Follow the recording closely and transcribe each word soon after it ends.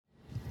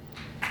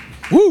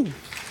Woo!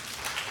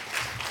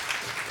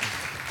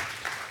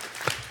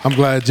 I'm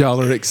glad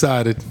y'all are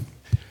excited.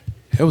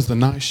 That was a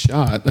nice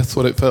shot. That's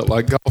what it felt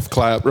like, golf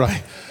clap,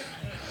 right?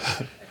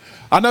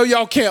 I know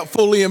y'all can't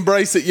fully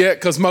embrace it yet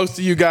because most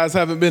of you guys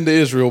haven't been to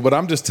Israel, but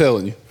I'm just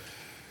telling you.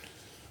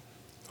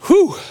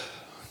 Whew,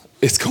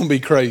 it's going to be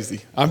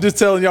crazy. I'm just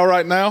telling y'all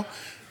right now,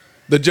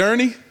 the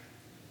journey,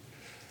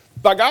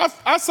 like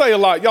I say a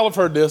lot, y'all have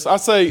heard this. I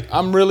say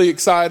I'm really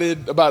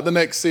excited about the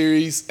next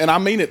series, and I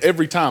mean it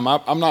every time.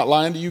 I'm not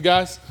lying to you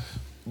guys,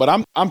 but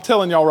I'm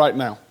telling y'all right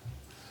now,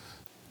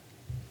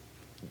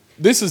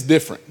 this is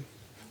different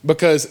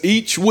because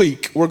each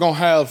week we're going to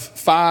have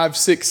 5,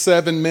 6,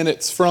 7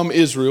 minutes from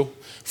Israel,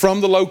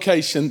 from the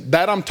location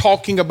that I'm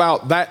talking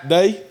about that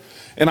day,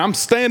 and I'm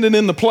standing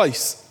in the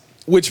place,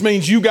 which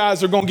means you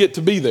guys are going to get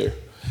to be there.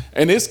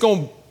 And it's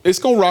going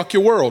to rock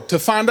your world to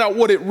find out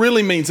what it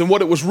really means and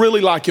what it was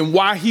really like and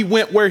why he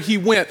went where he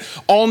went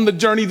on the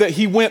journey that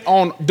he went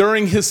on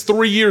during his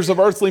 3 years of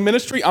earthly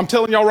ministry. I'm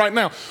telling y'all right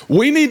now,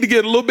 we need to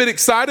get a little bit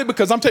excited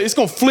because I'm telling you, it's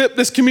going to flip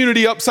this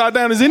community upside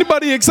down. Is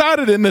anybody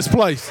excited in this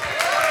place?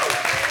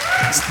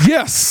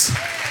 Yes.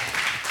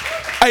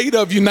 8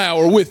 of you now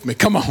are with me.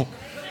 Come on.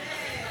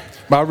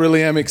 But I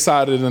really am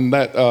excited, and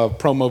that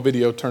promo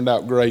video turned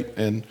out great,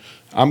 and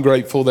I'm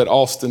grateful that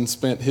Austin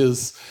spent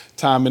his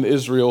time in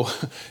Israel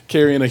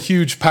carrying a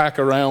huge pack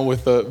around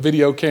with a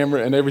video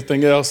camera and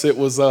everything else. It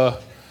was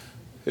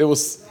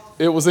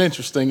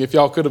interesting if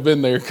y'all could have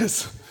been there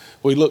because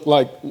we looked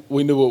like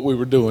we knew what we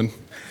were doing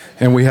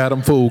and we had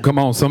them fooled. Come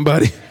on,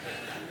 somebody.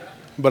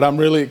 But I'm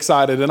really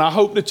excited, and I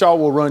hope that y'all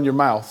will run your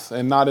mouth,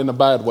 and not in a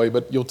bad way,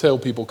 but you'll tell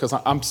people because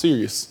I'm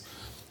serious.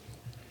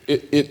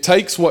 It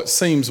takes what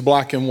seems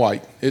black and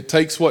white. It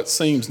takes what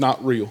seems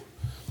not real,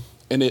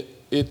 and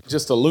it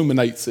just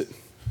illuminates it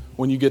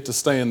when you get to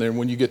stand there and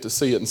when you get to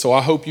see it. And so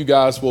I hope you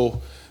guys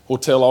will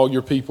tell all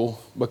your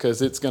people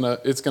because it's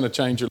gonna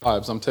change your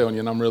lives. I'm telling you,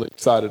 and I'm really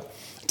excited.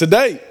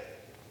 Today,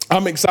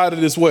 I'm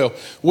excited as well.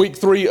 Week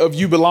 3 of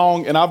You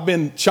Belong, and I've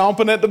been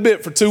chomping at the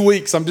bit for 2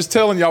 weeks. I'm just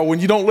telling y'all, when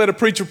you don't let a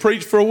preacher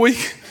preach for a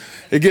week,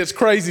 it gets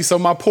crazy. So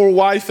my poor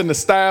wife and the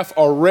staff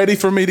are ready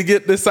for me to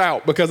get this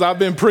out because I've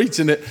been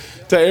preaching it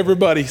to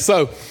everybody.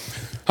 So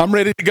I'm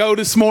ready to go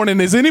this morning.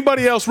 Is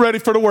anybody else ready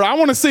for the word? I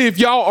want to see if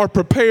y'all are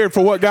prepared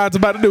for what God's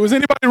about to do. Is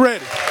anybody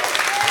ready?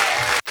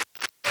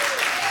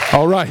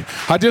 All right.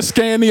 I just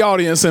scanned the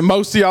audience, and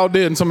most of y'all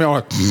did, and some of y'all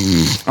are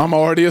like, I'm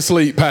already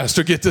asleep,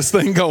 Pastor. Get this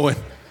thing going.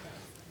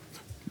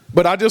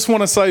 But I just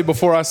want to say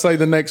before I say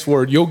the next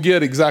word, you'll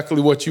get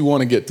exactly what you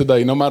want to get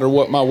today, no matter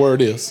what my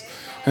word is.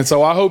 And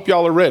so I hope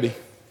y'all are ready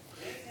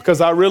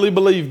because I really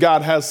believe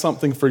God has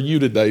something for you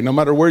today. No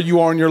matter where you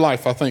are in your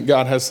life, I think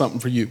God has something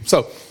for you.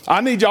 So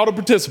I need y'all to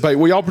participate.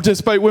 Will y'all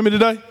participate with me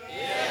today?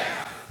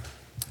 Yeah.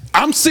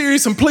 I'm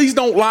serious, and please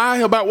don't lie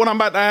about what I'm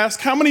about to ask.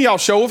 How many of y'all,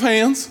 show of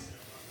hands,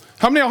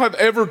 how many of y'all have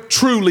ever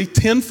truly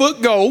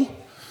 10-foot goal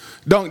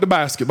dunked the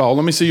basketball?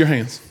 Let me see your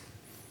hands.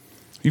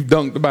 You've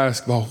dunked the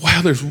basketball.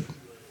 Wow,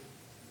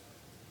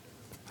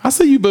 I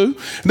see you, boo.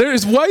 There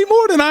is way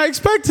more than I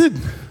expected.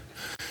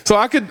 So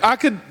I could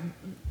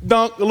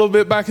dunk a little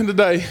bit back in the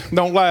day.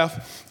 Don't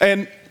laugh.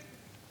 And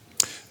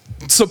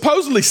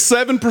supposedly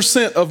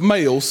 7% of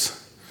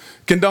males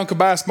can dunk a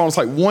basketball. It's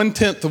like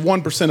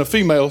 0.1% of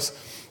females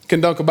can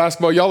dunk a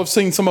basketball. Y'all have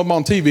seen some of them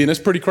on TV, and it's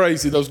pretty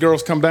crazy. Those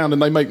girls come down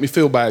and they make me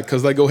feel bad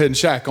because they go ahead and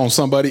shack on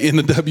somebody in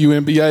the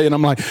WNBA, and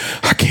I'm like,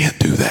 I can't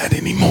do that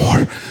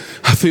anymore.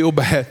 I feel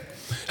bad.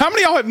 How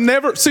many of y'all have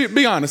never,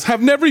 be honest,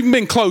 have never even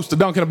been close to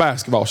dunking a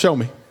basketball? Show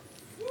me.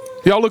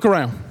 Y'all look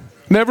around.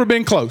 Never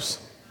been close.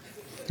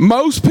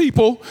 Most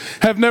people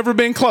have never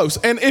been close.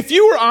 And if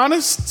you were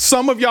honest,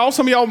 some of y'all,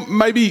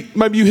 maybe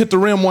you hit the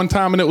rim one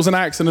time and it was an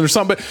accident or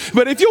something.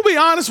 But if you'll be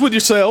honest with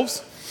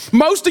yourselves,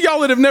 most of y'all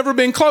that have never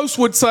been close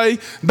would say,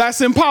 that's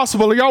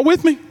impossible. Are y'all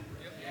with me?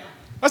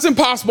 That's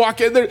impossible.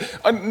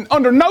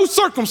 Under no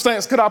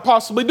circumstance could I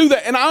possibly do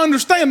that. And I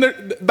understand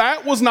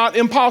that was not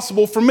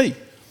impossible for me.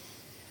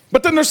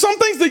 But then there's some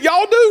things that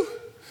y'all do.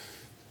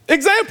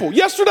 Example,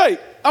 yesterday,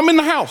 I'm in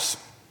the house,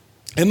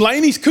 and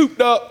Lainey's cooped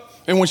up.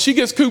 And when she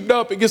gets cooped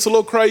up, it gets a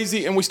little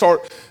crazy, and we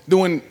start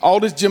doing all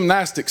this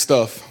gymnastic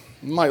stuff.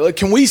 I'm like,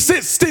 can we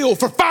sit still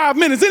for 5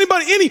 minutes?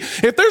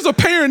 If there's a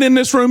parent in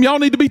this room, y'all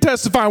need to be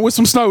testifying with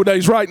some snow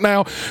days right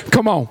now.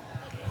 Come on.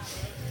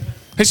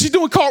 And she's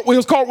doing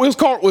cartwheels.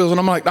 And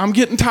I'm like, I'm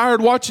getting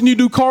tired watching you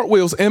do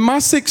cartwheels. And my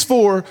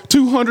 6'4",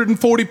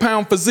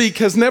 240-pound physique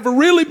has never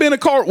really been a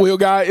cartwheel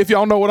guy, if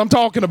y'all know what I'm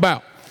talking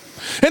about.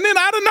 And then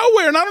out of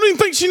nowhere, and I don't even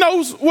think she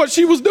knows what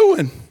she was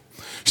doing,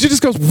 she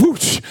just goes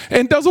whoosh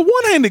and does a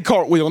one-handed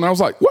cartwheel. And I was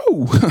like,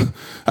 whoa,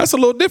 that's a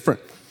little different.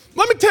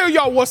 Let me tell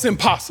y'all what's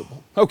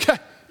impossible, okay?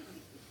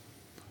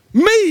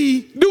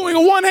 Me doing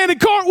a one-handed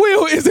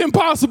cartwheel is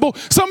impossible.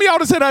 Some of y'all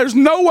have said, there's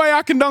no way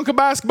I can dunk a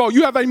basketball.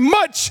 You have a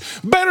much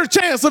better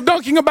chance of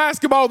dunking a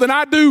basketball than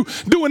I do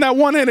doing that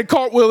one-handed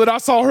cartwheel that I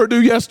saw her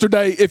do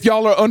yesterday, if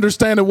y'all are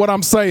understanding what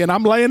I'm saying.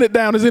 I'm laying it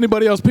down. Is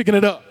anybody else picking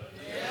it up?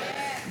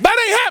 Yeah. That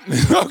ain't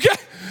happening,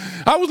 okay?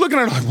 I was looking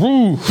at her like,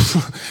 ooh,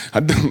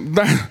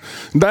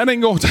 that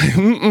ain't going to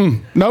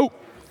take, nope.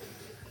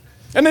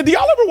 And then do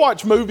y'all ever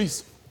watch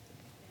movies?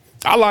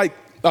 I like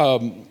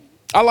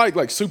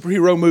like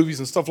superhero movies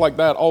and stuff like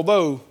that.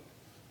 Although,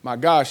 my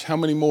gosh, how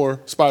many more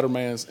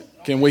Spider-Mans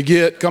can we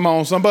get? Come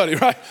on, somebody,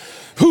 right?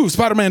 Who?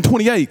 Spider-Man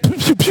 28. Pew,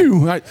 pew,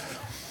 pew, right?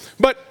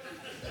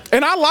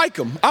 And I like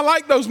them. I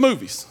like those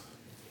movies.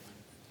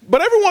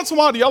 But every once in a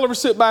while, do y'all ever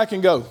sit back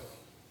and go,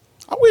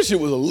 I wish it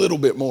was a little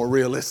bit more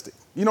realistic?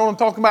 You know what I'm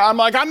talking about? I'm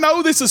like, I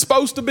know this is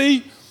supposed to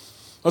be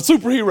a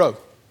superhero.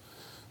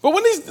 But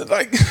when these,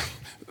 like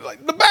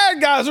the bad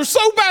guys are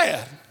so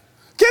bad,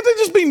 can't they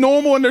just be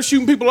normal and they're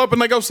shooting people up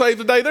and they go save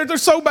the day? They're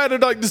so bad they're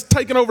like just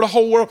taking over the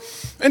whole world.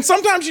 And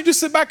sometimes you just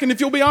sit back and if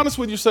you'll be honest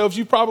with yourselves,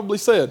 you probably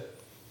said,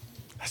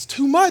 that's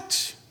too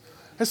much.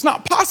 It's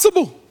not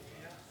possible.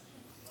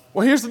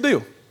 Well, here's the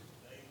deal.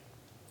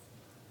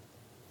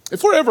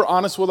 If we're ever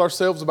honest with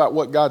ourselves about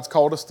what God's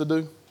called us to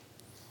do,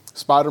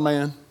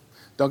 Spider-Man,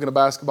 dunking a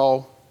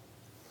basketball,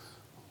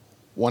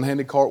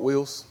 one-handed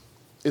cartwheels,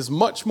 is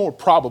much more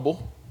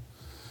probable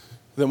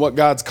than what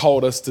God's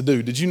called us to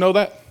do. Did you know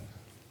that?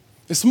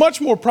 It's much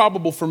more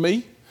probable for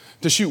me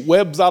to shoot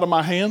webs out of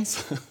my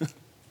hands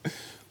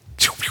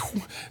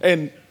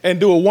and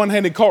do a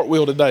one-handed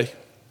cartwheel today.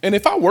 And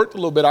if I worked a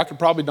little bit, I could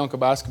probably dunk a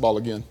basketball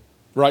again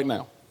right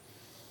now.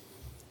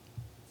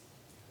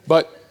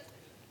 But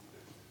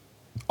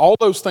all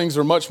those things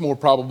are much more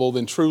probable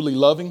than truly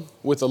loving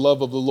with the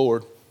love of the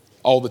Lord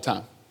all the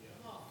time.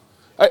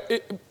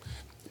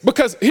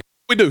 Because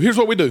here's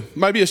what we do.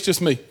 Maybe it's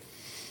just me.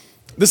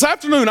 This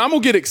afternoon, I'm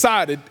going to get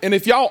excited. And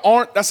if y'all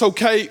aren't, that's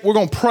okay. We're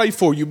going to pray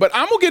for you. But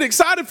I'm going to get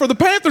excited for the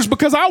Panthers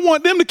because I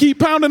want them to keep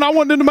pounding. I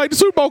want them to make the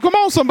Super Bowl. Come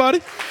on,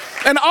 somebody.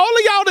 And all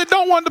of y'all that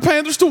don't want the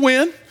Panthers to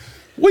win,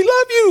 we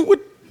love you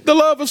with the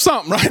love of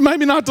something, right?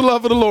 Maybe not the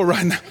love of the Lord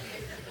right now.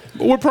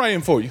 But we're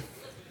praying for you.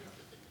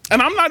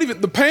 And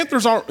the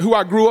Panthers aren't who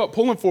I grew up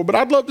pulling for, but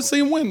I'd love to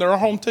see them win. They're our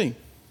home team.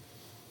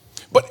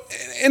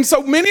 And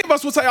so many of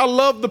us would say, I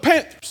love the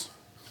Panthers.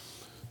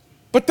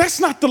 But that's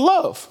not the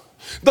love.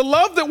 The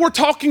love that we're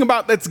talking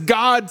about that's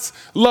God's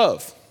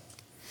love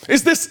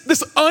is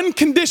this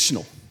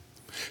unconditional,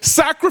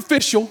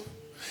 sacrificial,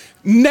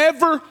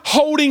 never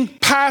holding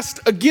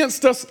past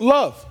against us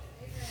love.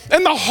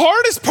 And the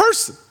hardest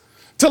person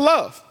to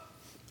love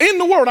in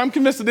the world, I'm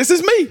convinced that this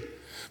is me.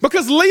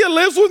 Because Leah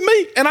lives with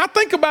me, and I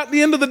think about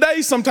the end of the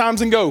day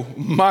sometimes and go,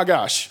 my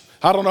gosh,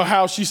 I don't know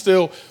how she's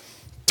still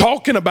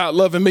talking about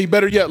loving me,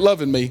 better yet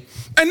loving me.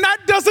 And that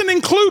doesn't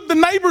include the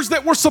neighbors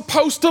that we're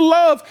supposed to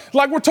love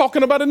like we're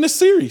talking about in this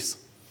series.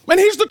 And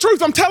here's the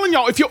truth. I'm telling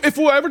y'all, if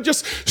we'll ever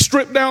just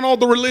strip down all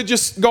the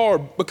religious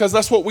garb, because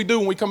that's what we do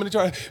when we come into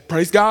church.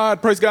 Praise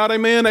God,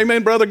 amen,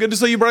 amen, brother, good to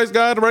see you, praise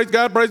God, praise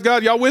God, praise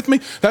God. Y'all with me?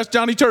 That's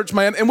Johnny Church,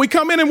 man. And we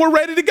come in and we're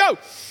ready to go.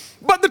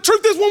 But the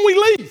truth is when we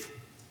leave,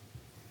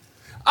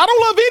 I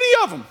don't love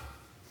any of them.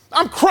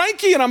 I'm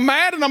cranky and I'm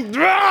mad and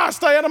I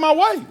stay out of my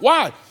way.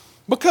 Why?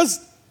 Because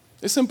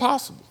it's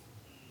impossible.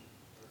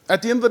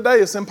 At the end of the day,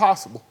 it's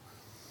impossible.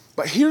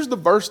 But here's the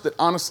verse that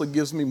honestly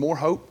gives me more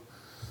hope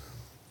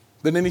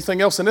than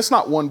anything else. And it's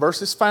not one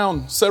verse. It's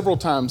found several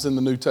times in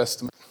the New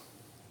Testament.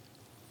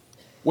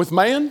 With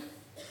man,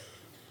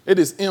 it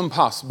is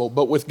impossible.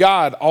 But with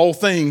God, all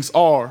things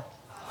are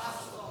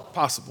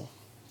possible.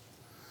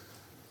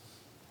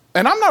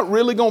 And I'm not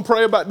really going to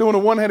pray about doing a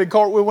one-handed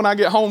cartwheel when I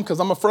get home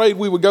because I'm afraid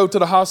we would go to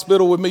the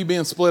hospital with me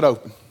being split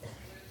open.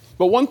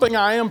 But one thing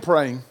I am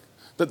praying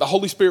that the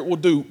Holy Spirit will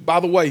do, by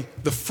the way,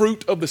 the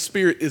fruit of the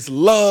Spirit is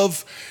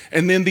love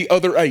and then the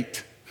other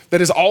 8. That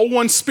is all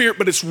one Spirit,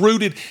 but it's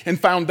rooted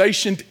and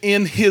foundationed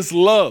in His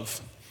love.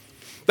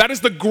 That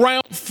is the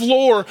ground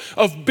floor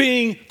of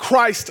being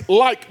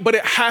Christ-like, but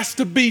it has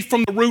to be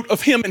from the root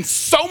of Him. And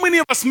so many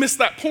of us miss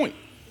that point.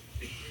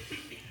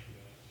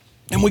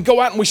 And we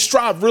go out and we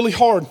strive really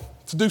hard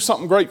to do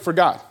something great for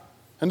God.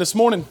 And this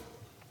morning,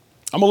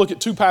 I'm going to look at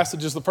 2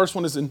 passages. The first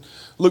one is in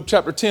Luke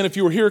chapter 10. If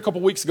you were here a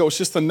couple weeks ago, it's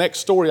just the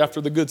next story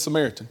after the Good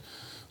Samaritan.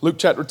 Luke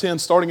chapter 10,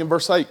 starting in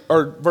verse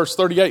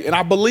 38. And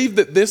I believe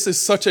that this is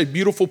such a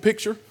beautiful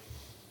picture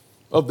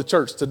of the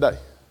church today.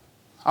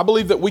 I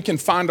believe that we can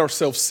find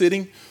ourselves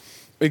sitting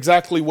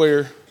exactly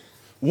where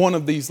one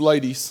of these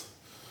ladies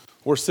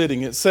were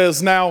sitting. It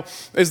says, now,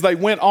 as they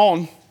went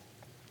on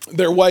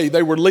their way,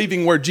 they were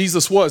leaving where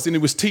Jesus was, and He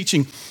was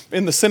teaching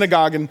in the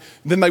synagogue. And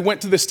then they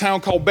went to this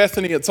town called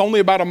Bethany. It's only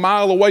about a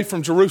mile away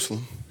from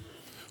Jerusalem,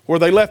 where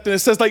they left. And it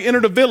says they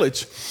entered a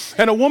village,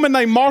 and a woman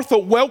named Martha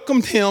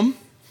welcomed Him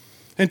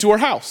into her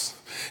house.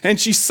 And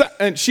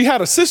she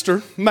had a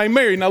sister named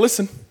Mary. Now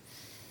listen.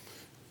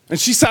 And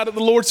she sat at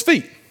the Lord's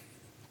feet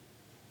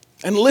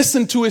and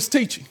listened to His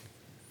teaching.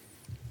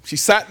 She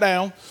sat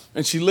down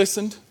and she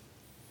listened.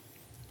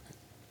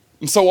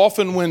 And so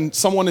often when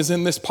someone is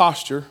in this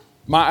posture,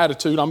 my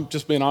attitude, I'm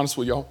just being honest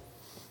with y'all,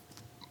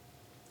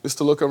 is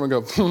to look over and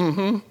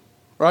go,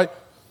 right?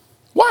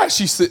 Why is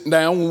she sitting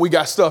down when we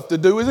got stuff to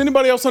do? Does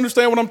anybody else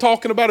understand what I'm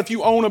talking about? If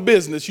you own a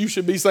business, you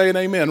should be saying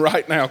amen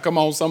right now. Come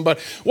on, somebody.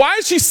 Why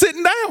is she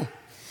sitting down?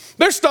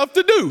 There's stuff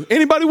to do.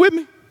 Anybody with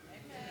me?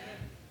 Amen.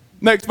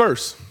 Next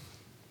verse.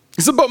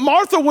 He said, but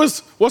Martha was,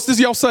 what's this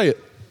y'all say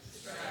it?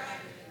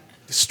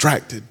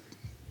 Distracted.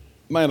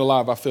 Man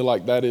alive, I feel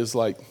like that is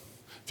like,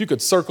 if you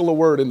could circle a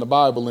word in the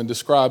Bible and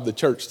describe the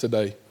church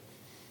today,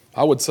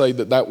 I would say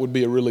that that would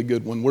be a really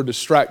good one. We're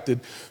distracted.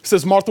 It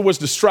says Martha was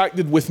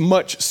distracted with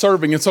much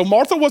serving. And so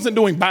Martha wasn't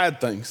doing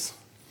bad things.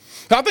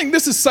 I think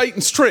this is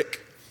Satan's trick.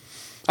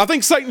 I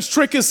think Satan's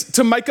trick is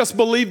to make us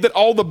believe that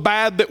all the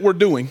bad that we're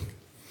doing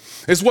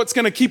is what's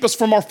going to keep us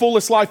from our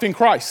fullest life in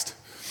Christ.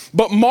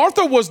 But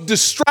Martha was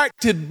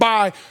distracted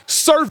by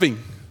serving.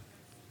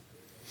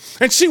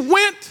 And she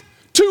went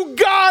to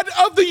God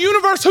of the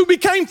universe who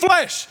became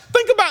flesh.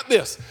 Think about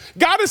this.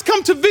 God has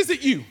come to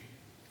visit you.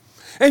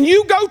 And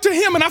you go to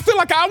him, and I feel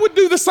like I would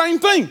do the same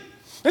thing.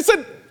 And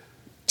said,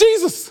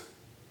 Jesus,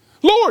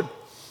 Lord,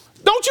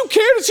 don't you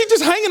care that she's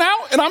just hanging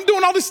out and I'm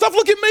doing all this stuff?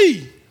 Look at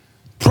me.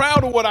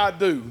 Proud of what I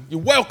do. You're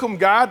welcome,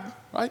 God,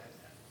 right?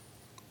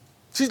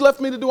 She's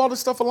left me to do all this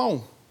stuff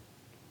alone.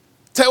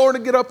 Tell her to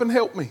get up and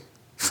help me.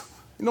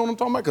 You know what I'm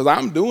talking about? Because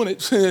I'm doing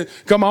it.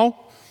 Come on.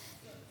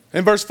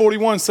 And verse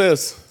 41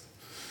 says,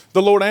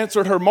 the Lord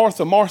answered her,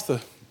 Martha,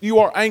 Martha, you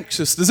are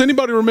anxious. Does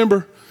anybody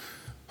remember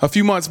a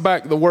few months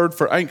back the word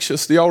for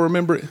anxious? Do y'all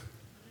remember it?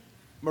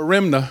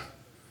 Merimna.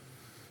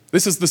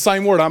 This is the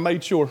same word, I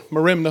made sure.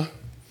 Merimna.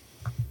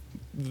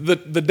 The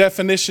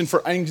definition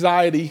for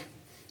anxiety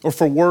or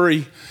for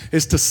worry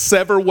is to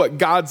sever what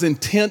God's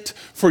intent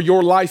for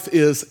your life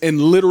is and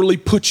literally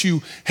put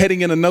you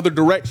heading in another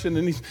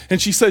direction.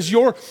 And she says,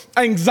 your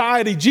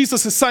anxiety,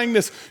 Jesus is saying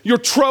this, you're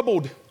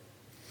troubled.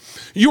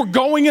 You're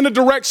going in a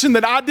direction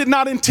that I did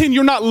not intend.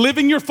 You're not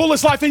living your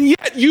fullest life. And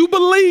yet you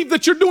believe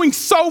that you're doing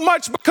so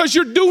much because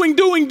you're doing.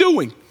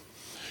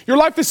 Your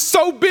life is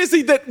so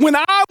busy that when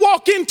I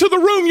walk into the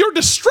room, you're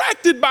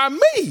distracted by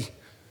me.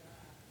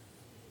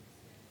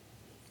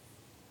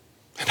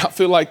 And I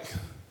feel like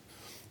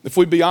if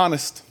we be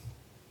honest,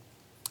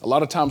 a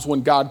lot of times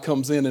when God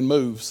comes in and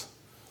moves,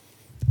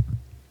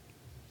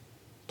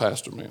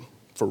 Pastor, man,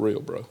 for real,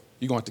 bro,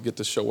 you're going to have to get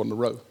this show on the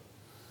road.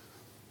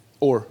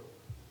 Or,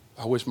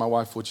 I wish my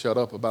wife would shut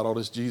up about all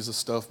this Jesus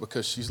stuff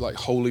because she's like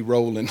holy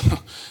rolling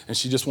and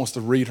she just wants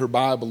to read her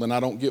Bible and I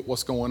don't get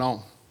what's going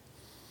on.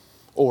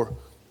 Or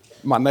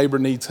my neighbor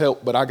needs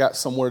help, but I got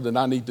somewhere that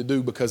I need to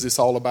do because it's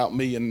all about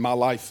me and my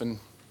life. And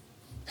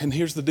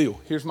here's the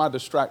deal. Here's my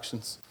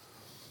distractions.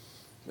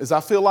 Is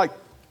I feel like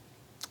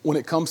when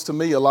it comes to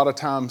me, a lot of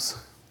times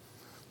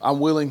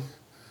I'm willing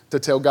to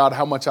tell God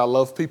how much I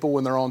love people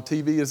when they're on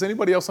TV. Does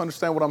anybody else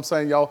understand what I'm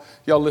saying? Y'all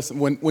listen.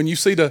 When you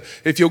see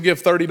if you'll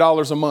give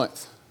 $30 a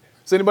month,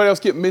 does anybody else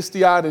get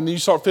misty-eyed and you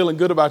start feeling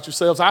good about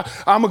yourselves?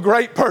 I'm a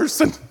great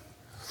person.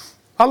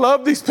 I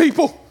love these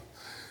people.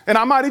 And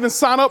I might even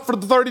sign up for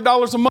the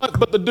 $30 a month,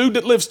 but the dude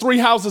that lives 3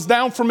 houses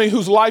down from me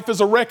whose life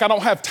is a wreck, I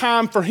don't have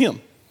time for him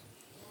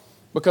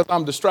because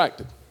I'm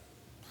distracted.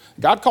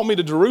 God called me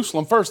to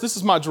Jerusalem first. This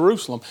is my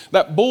Jerusalem.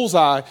 That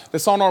bullseye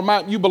that's on our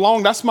map, you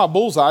belong, that's my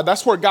bullseye.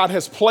 That's where God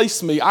has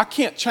placed me. I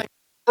can't change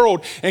the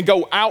world and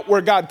go out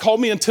where God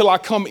called me until I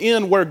come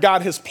in where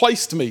God has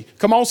placed me.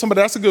 Come on,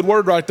 somebody, that's a good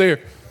word right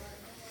there.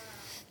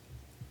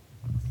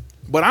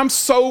 But I'm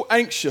so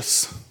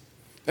anxious,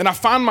 and I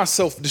find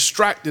myself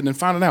distracted and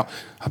finding out,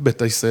 I bet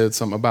they said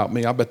something about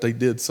me. I bet they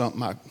did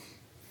something.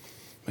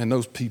 Man,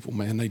 those people,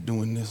 man, they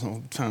doing this all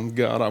the time.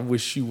 God, I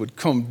wish you would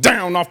come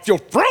down off your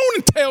throne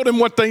and tell them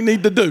what they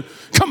need to do.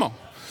 Come on.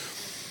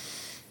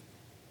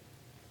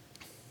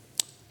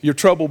 You're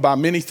troubled by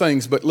many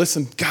things, but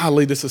listen,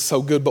 golly, this is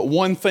so good. But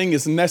one thing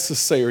is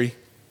necessary.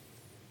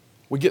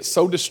 We get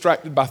so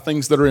distracted by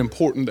things that are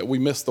important that we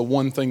miss the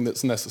one thing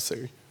that's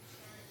necessary.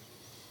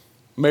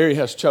 Mary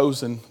has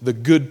chosen the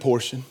good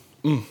portion,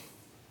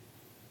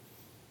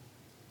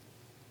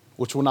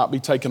 which will not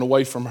be taken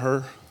away from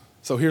her.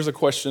 So here's a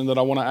question that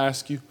I want to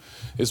ask you.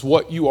 Is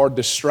what you are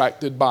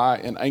distracted by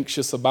and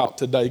anxious about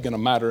today going to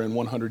matter in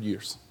 100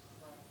 years?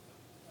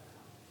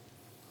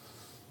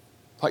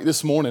 Like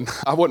this morning,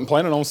 I wasn't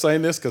planning on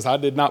saying this because I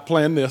did not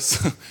plan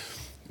this.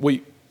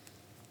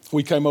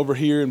 We came over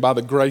here, and by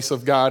the grace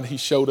of God, he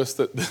showed us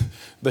that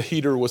the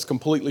heater was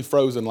completely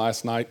frozen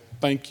last night.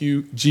 Thank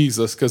you,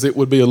 Jesus, because it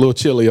would be a little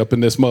chilly up in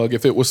this mug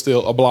if it was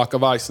still a block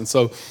of ice. And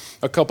so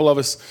a couple of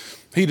us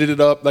heated it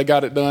up. They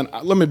got it done.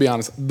 Let me be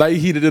honest. They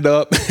heated it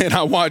up, and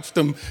I watched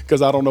them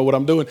because I don't know what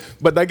I'm doing.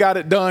 But they got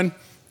it done.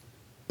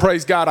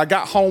 Praise God. I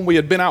got home. We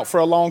had been out for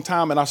a long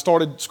time, and I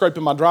started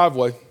scraping my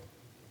driveway.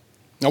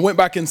 I went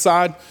back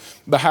inside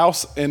the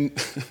house and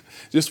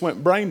just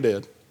went brain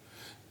dead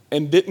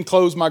and didn't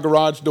close my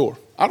garage door.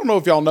 I don't know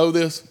if y'all know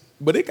this,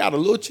 but it got a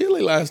little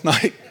chilly last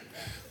night.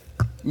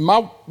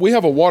 We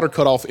have a water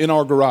cutoff in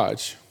our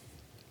garage.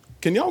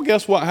 Can y'all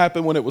guess what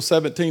happened when it was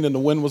 17 and the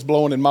wind was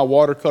blowing and my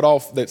water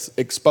cutoff that's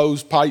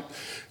exposed pipe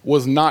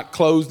was not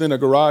closed in a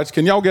garage?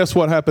 Can y'all guess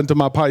what happened to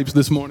my pipes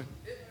this morning?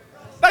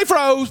 They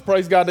froze.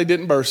 Praise God they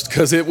didn't burst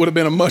because it would have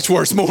been a much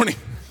worse morning.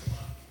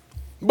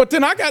 But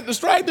then I got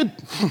distracted.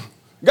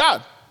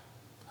 God,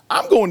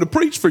 I'm going to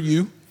preach for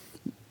you.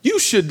 You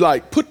should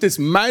put this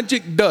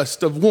magic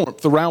dust of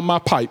warmth around my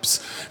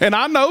pipes. And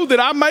I know that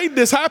I made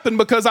this happen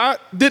because I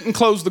didn't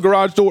close the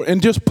garage door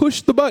and just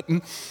pushed the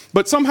button.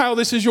 But somehow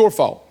this is your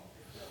fault.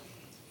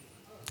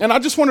 And I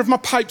just wonder if my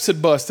pipes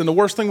had bust and the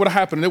worst thing would have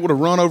happened, and it would have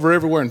run over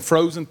everywhere and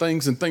frozen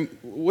things and things.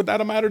 Would that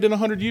have mattered in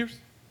 100 years?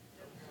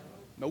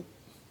 Nope.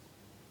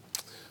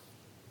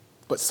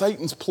 But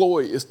Satan's ploy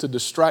is to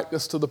distract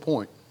us to the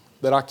point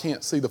that I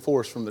can't see the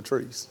forest from the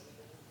trees.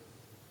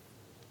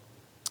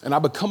 And I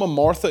become a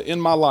Martha in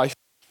my life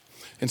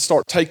and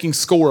start taking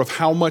score of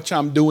how much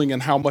I'm doing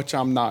and how much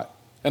I'm not.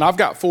 And I've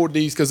got 4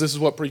 Ds because this is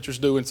what preachers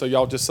do, and so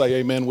y'all just say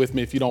amen with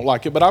me if you don't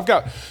like it. But I've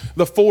got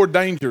the 4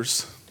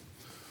 dangers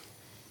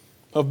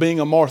of being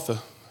a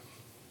Martha.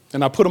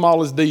 And I put them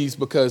all as D's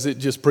because it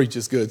just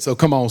preaches good. So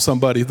come on,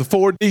 somebody. The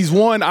 4 D's.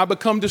 1, I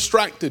become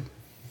distracted.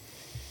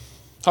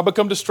 I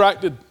become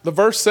distracted. The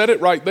verse said it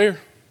right there.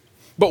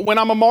 But when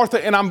I'm a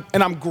Martha and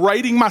I'm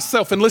grading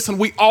myself, and listen,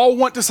 we all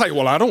want to say,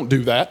 well, I don't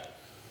do that.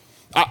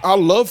 I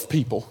love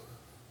people,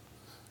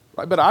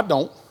 right? But I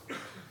don't.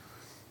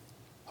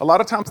 A lot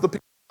of times the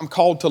people I'm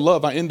called to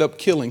love, I end up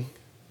killing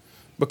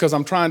because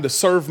I'm trying to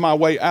serve my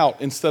way out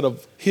instead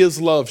of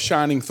his love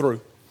shining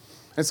through.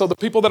 And so the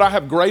people that I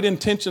have great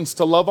intentions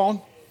to love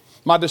on,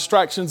 my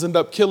distractions end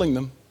up killing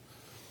them.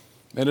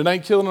 And it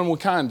ain't killing them with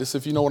kindness,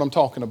 if you know what I'm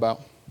talking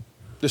about.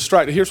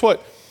 Distracted. Here's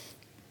what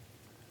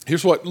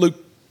Luke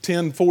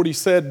 10:40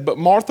 said, but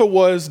Martha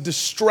was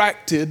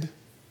distracted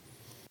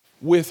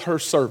with her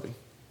serving.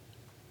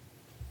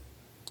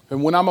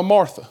 And when I'm a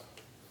Martha,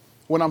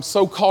 when I'm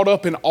so caught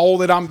up in all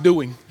that I'm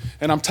doing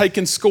and I'm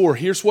taking score,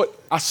 here's what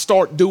I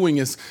start doing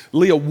is,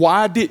 Leah,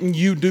 why didn't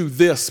you do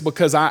this?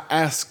 Because I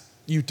asked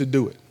you to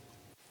do it.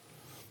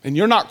 And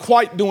you're not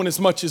quite doing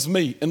as much as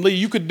me. And Leah,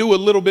 you could do a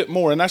little bit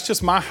more. And that's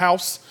just my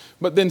house.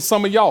 But then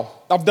some of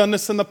y'all, I've done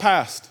this in the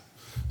past.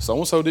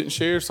 So-and-so didn't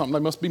share something. They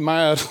must be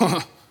mad.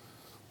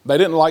 They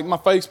didn't like my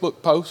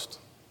Facebook post.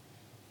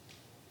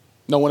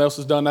 No one else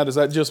has done that. Is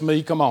that just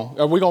me? Come on.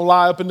 Are we going to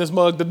lie up in this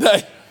mug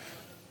today?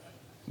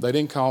 They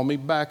didn't call me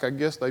back. I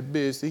guess they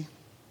busy.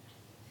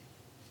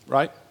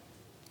 Right?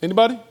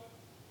 Anybody?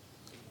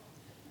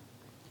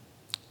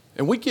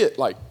 And we get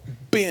like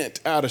bent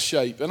out of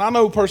shape. And I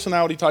know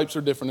personality types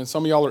are different and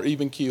some of y'all are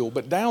even keeled,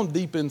 but down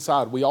deep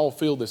inside, we all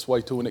feel this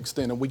way to an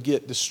extent, and we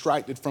get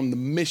distracted from the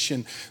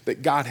mission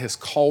that God has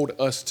called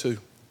us to.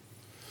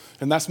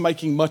 And that's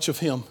making much of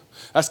him.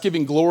 That's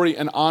giving glory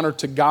and honor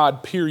to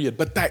God, period.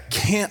 But that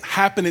can't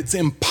happen. It's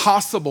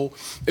impossible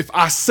if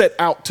I set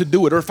out to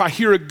do it, or if I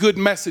hear a good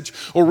message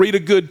or read a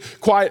good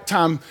quiet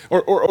time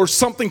or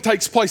something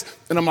takes place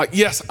and I'm like,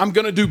 yes, I'm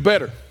going to do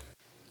better.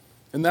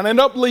 And then I end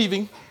up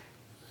leaving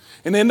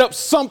and end up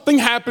something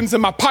happens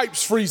and my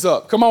pipes freeze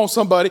up. Come on,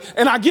 somebody.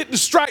 And I get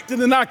distracted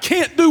and I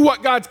can't do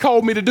what God's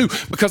called me to do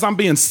because I'm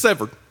being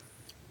severed.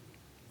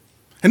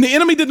 And the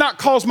enemy did not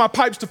cause my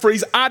pipes to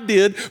freeze. I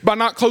did by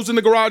not closing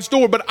the garage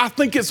door. But I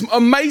think it's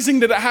amazing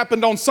that it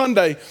happened on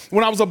Sunday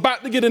when I was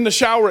about to get in the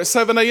shower at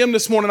 7 a.m.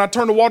 this morning. I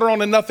turned the water on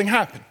and nothing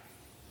happened.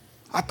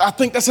 I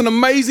think that's an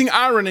amazing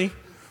irony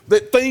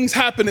that things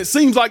happen. It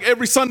seems like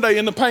every Sunday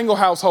in the Pango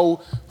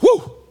household.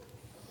 Whew.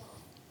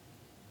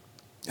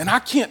 And I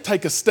can't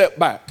take a step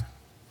back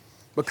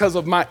because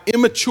of my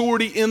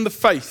immaturity in the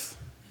faith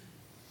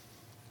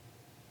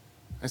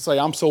and say,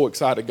 I'm so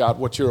excited, God,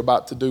 what you're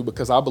about to do,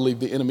 because I believe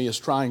the enemy is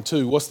trying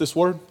to, what's this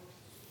word?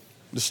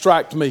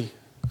 Distract me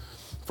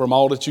from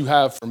all that you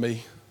have for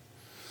me.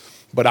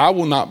 But I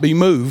will not be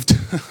moved.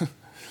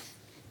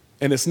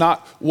 And it's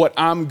not what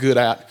I'm good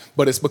at,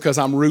 but it's because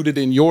I'm rooted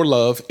in your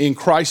love in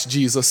Christ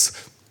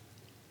Jesus.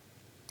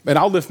 And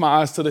I'll lift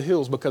my eyes to the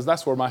hills because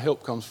that's where my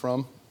help comes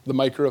from, the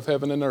maker of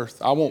heaven and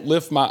earth. I won't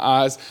lift my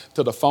eyes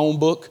to the phone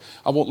book.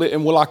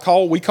 And will I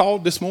call? We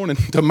called this morning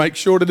to make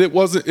sure that it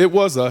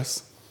was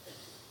us.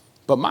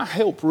 But my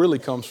help really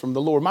comes from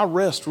the Lord. My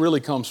rest really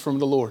comes from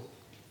the Lord.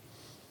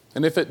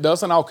 And if it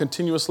doesn't, I'll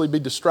continuously be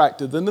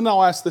distracted. And then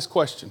I'll ask this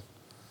question.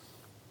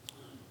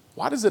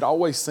 Why does it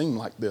always seem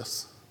like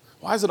this?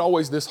 Why is it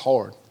always this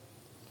hard?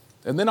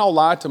 And then I'll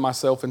lie to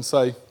myself and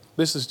say,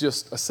 this is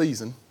just a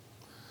season,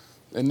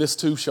 and this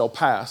too shall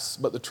pass.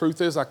 But the truth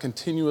is, I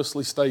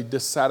continuously stay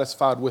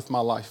dissatisfied with my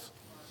life.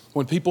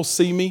 When people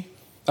see me,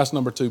 that's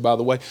number 2, by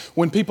the way.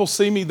 When people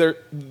see me,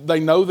 they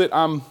know that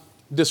I'm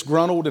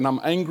disgruntled and I'm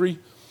angry.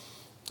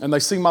 And they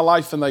see my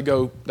life and they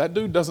go, that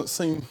dude doesn't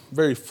seem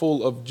very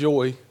full of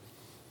joy.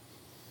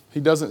 He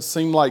doesn't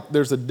seem like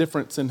there's a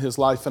difference in his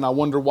life. And I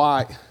wonder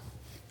why.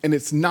 And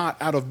it's not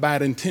out of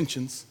bad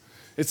intentions.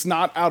 It's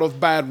not out of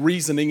bad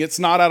reasoning. It's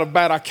not out of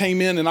bad. I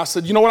came in and I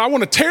said, you know what? I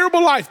want a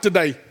terrible life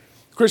today.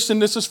 Christian,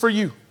 this is for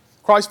you.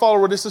 Christ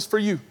follower, this is for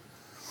you.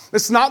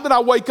 It's not that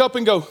I wake up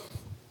and go,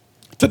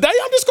 today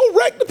I'm just going to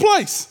wreck the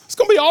place. It's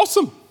going to be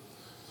awesome.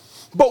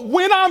 But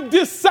when I'm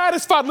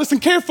dissatisfied,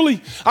 listen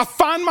carefully, I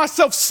find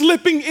myself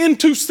slipping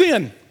into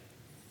sin.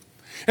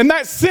 And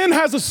that sin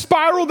has a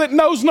spiral that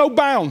knows no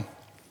bound.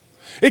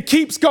 It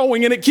keeps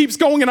going and it keeps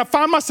going. And I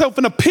find myself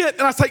in a pit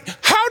and I say,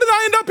 how did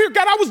I end up here?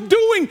 God, I was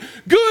doing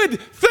good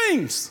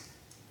things.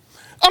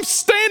 I'm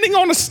standing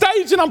on a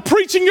stage and I'm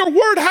preaching your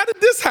word. How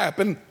did this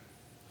happen?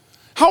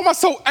 How am I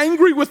so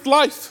angry with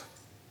life?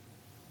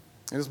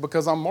 And it's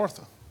because I'm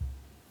Martha.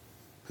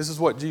 This is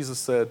what Jesus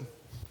said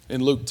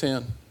in Luke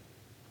 10.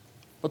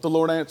 But the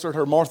Lord answered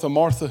her, Martha,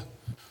 Martha,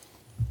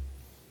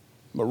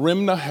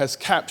 Merimna has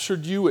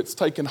captured you. It's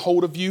taken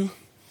hold of you.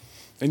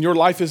 And your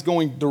life is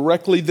going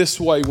directly this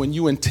way when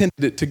you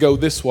intended it to go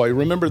this way.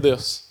 Remember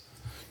this.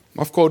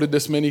 I've quoted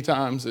this many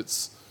times.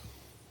 It's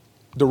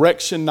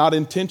direction, not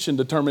intention,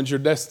 determines your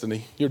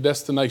destiny, your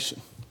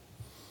destination.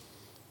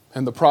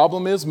 And the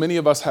problem is many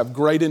of us have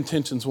great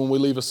intentions when we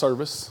leave a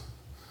service,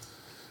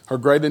 or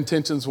great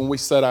intentions when we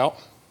set out.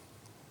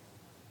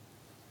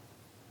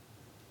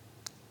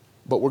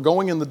 But we're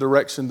going in the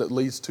direction that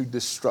leads to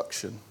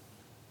destruction.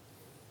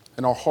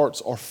 And our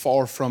hearts are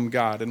far from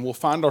God. And we'll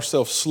find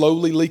ourselves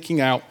slowly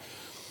leaking out.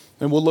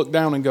 And we'll look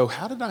down and go,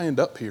 how did I end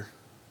up here?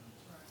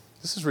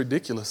 This is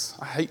ridiculous.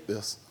 I hate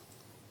this.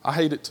 I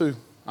hate it too.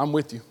 I'm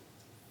with you.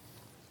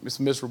 It's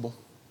miserable.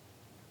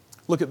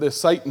 Look at this.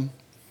 Satan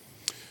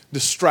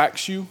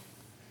distracts you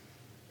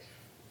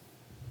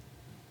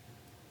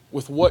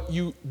with what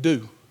you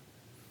do,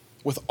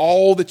 with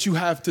all that you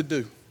have to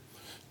do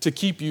to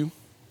keep you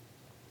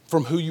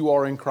from who you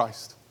are in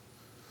Christ.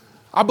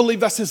 I believe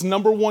that's his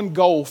number one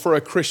goal for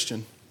a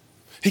Christian.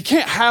 He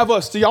can't have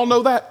us. Do y'all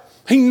know that?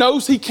 He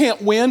knows he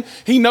can't win.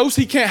 He knows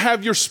he can't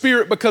have your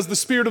spirit because the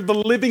Spirit of the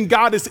living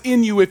God is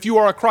in you if you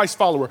are a Christ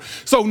follower.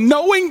 So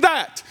knowing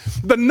that,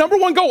 the number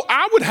one goal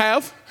I would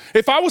have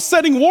if I was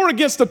setting war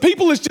against the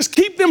people is just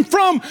keep them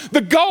from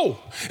the goal.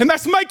 And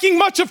that's making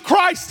much of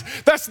Christ.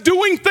 That's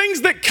doing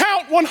things that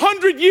count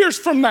 100 years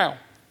from now.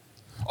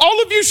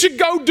 All of you should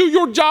go do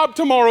your job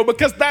tomorrow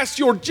because that's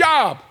your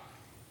job.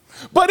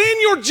 But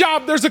in your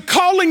job, there's a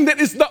calling that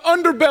is the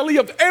underbelly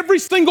of every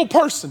single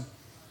person.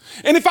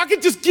 And if I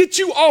could just get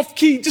you off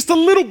key just a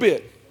little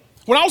bit.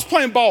 When I was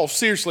playing ball,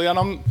 seriously, and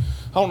I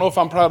don't know if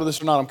I'm proud of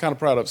this or not. I'm kind of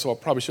proud of it, so I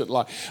probably shouldn't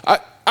lie.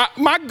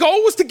 My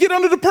goal was to get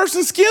under the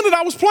person's skin that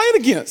I was playing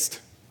against.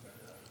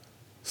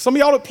 Some of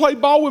y'all that played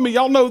ball with me,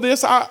 y'all know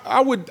this.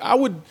 I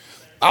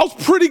was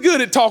pretty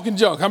good at talking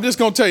junk. I'm just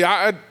going to tell you,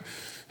 I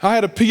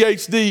had a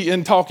PhD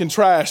in talking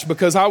trash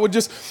because I would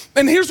just,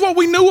 and here's what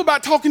we knew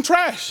about talking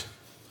trash.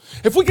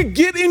 If we could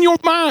get in your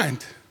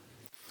mind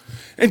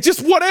and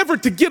just whatever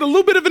to get a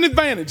little bit of an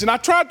advantage. And I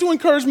tried to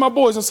encourage my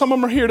boys, and some of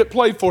them are here that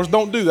played for us.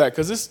 Don't do that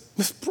because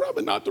it's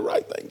probably not the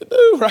right thing to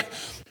do, right?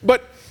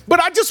 But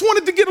I just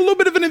wanted to get a little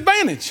bit of an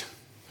advantage.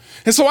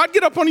 And so I'd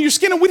get up under your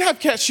skin and we'd have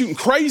cats shooting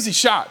crazy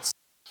shots,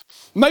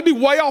 maybe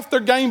way off their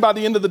game by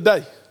the end of the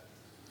day.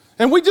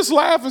 And we just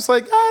laugh and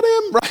say, got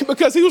him, right?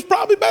 Because he was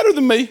probably better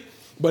than me,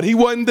 but he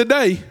wasn't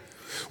today.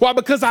 Why?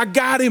 Because I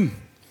got him.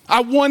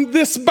 I won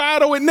this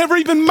battle. It never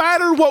even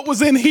mattered what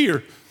was in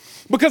here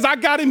because I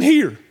got him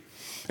here.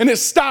 And it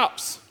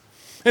stops.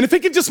 And if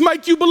it could just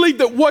make you believe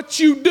that what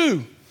you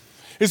do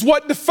is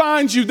what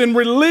defines you, then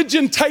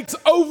religion takes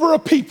over a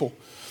people.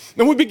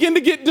 And we begin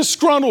to get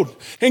disgruntled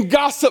and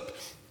gossip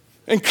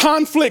and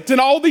conflict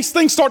and all these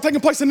things start taking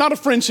place and not a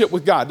friendship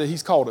with God that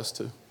he's called us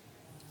to.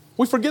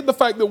 We forget the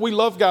fact that we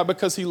love God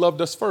because he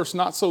loved us first,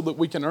 not so that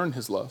we can earn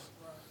his love.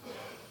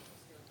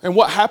 And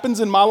what happens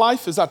in my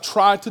life is I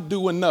try to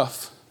do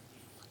enough.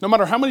 No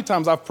matter how many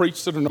times I've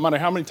preached it or no matter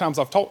how many times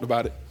I've talked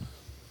about it,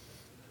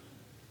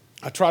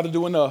 I try to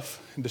do enough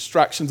and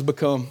distractions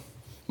become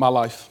my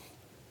life.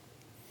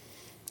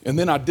 And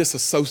then I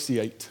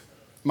disassociate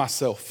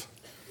myself.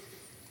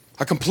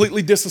 I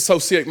completely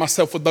disassociate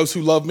myself with those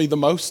who love me the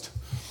most,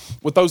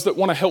 with those that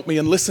want to help me.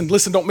 And listen,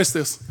 don't miss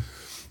this.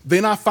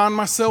 Then I find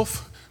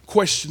myself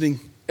questioning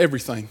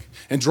everything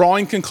and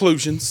drawing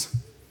conclusions.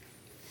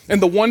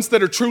 And the ones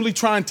that are truly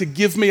trying to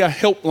give me a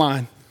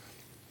helpline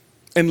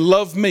and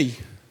love me,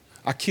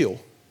 I kill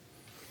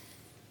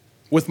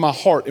with my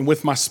heart and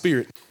with my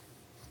spirit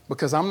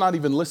because I'm not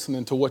even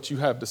listening to what you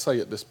have to say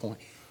at this point.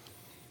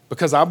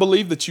 Because I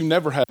believe that you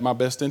never had my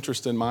best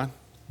interest in mind.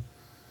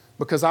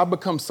 Because I've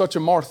become such a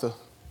Martha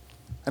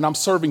and I'm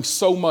serving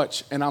so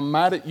much and I'm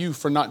mad at you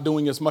for not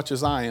doing as much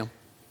as I am.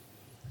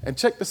 And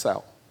check this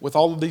out. With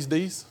all of these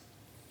D's,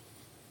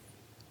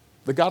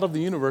 the God of the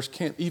universe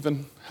can't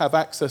even have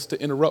access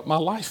to interrupt my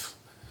life.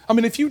 I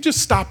mean, if you just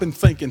stop and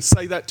think and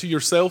say that to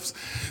yourselves,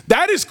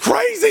 that is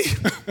crazy.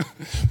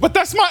 But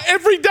that's my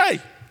everyday.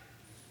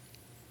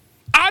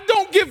 I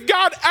don't give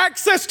God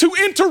access to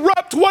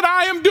interrupt what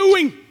I am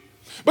doing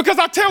because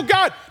I tell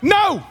God,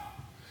 no,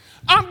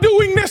 I'm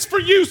doing this for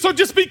you, so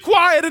just be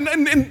quiet and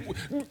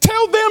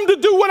tell them to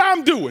do what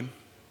I'm doing.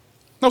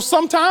 Now,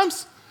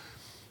 sometimes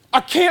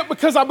I can't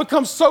because I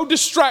become so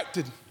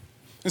distracted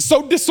and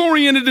so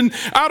disoriented and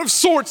out of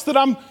sorts that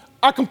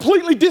I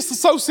completely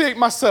disassociate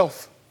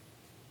myself.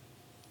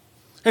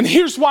 And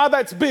here's why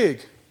that's big.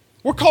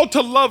 We're called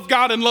to love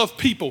God and love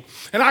people.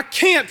 And I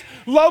can't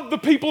love the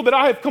people that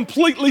I have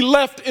completely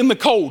left in the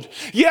cold.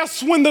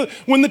 Yes, when the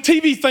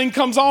TV thing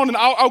comes on and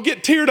I'll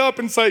get teared up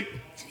and say,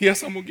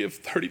 yes, I'm going to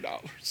give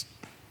 $30.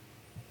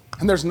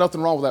 And there's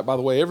nothing wrong with that, by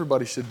the way.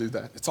 Everybody should do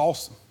that. It's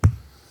awesome.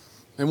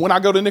 And when I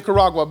go to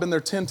Nicaragua, I've been there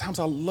 10 times.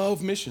 I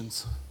love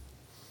missions.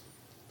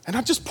 And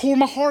I just pour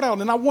my heart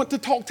out and I want to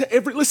talk to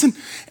every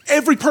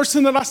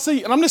person that I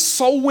see. And I'm this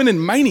soul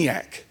winning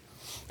maniac.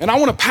 And I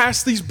want to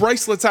pass these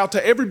bracelets out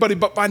to everybody,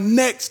 but my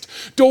next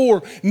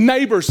door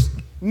neighbors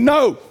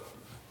know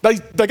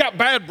They got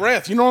bad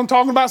breath. You know what I'm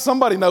talking about?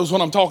 Somebody knows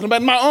what I'm talking about.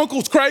 And my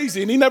uncle's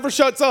crazy and he never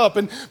shuts up.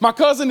 And my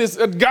cousin is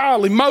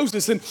godly,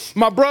 Moses, and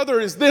my brother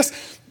is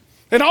this.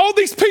 And all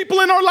these people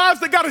in our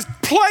lives that God has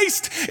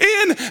placed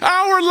in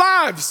our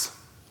lives.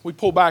 We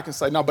pull back and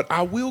say, no, but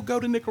I will go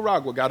to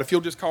Nicaragua, God, if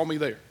you'll just call me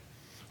there.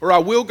 Or I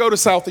will go to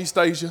Southeast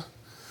Asia.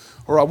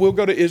 Or I will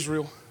go to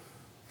Israel.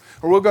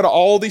 Or we'll go to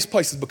all these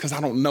places because I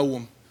don't know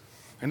them.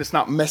 And it's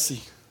not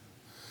messy.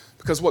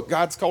 Because what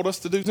God's called us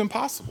to do is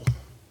impossible.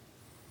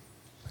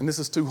 And this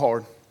is too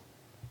hard.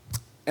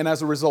 And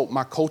as a result,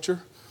 my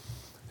culture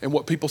and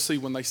what people see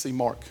when they see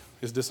Mark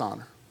is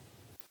dishonor.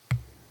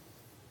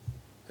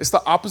 It's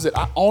the opposite.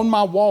 On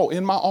my wall,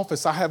 in my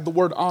office, I have the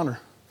word honor.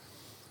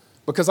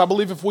 Because I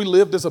believe if we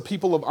lived as a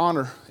people of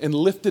honor and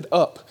lifted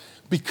up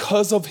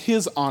because of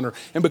his honor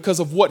and because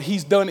of what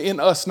he's done in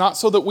us, not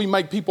so that we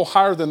make people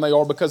higher than they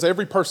are, because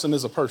every person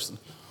is a person,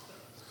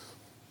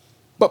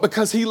 but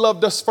because he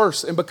loved us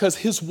first and because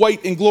his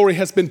weight and glory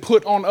has been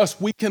put on us,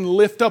 we can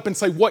lift up and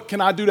say, what can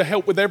I do to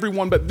help with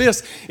everyone? But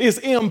this is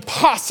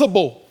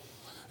impossible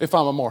if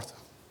I'm a Martha.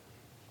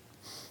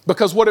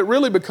 Because what it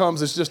really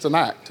becomes is just an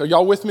act. Are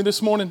y'all with me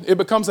this morning? It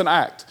becomes an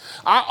act.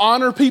 I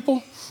honor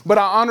people, but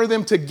I honor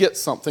them to get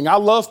something. I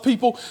love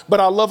people, but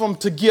I love them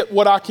to get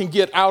what I can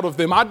get out of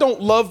them. I don't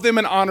love them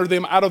and honor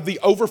them out of the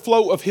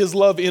overflow of his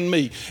love in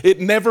me. It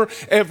never,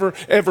 ever,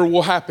 ever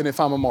will happen if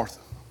I'm a Martha.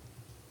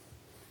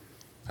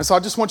 And so I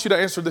just want you to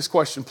answer this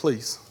question,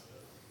 please.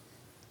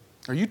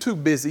 Are you too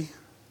busy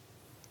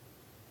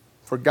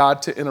for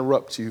God to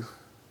interrupt you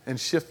and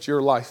shift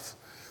your life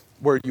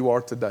where you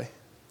are today?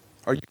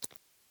 Are you too busy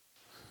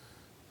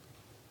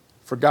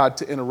for God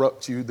to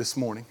interrupt you this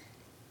morning?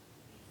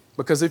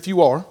 Because if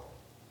you are,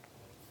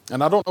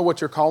 and I don't know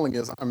what your calling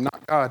is, I'm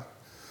not God,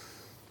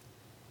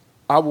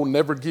 I will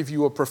never give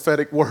you a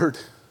prophetic word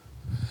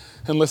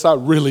unless I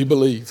really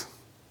believe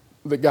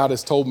that God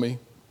has told me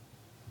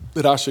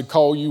that I should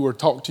call you or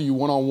talk to you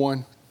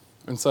one-on-one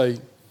and say,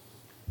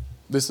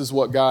 this is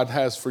what God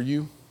has for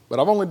you. But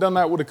I've only done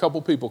that with a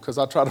couple people because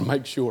I try to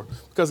make sure.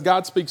 Because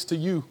God speaks to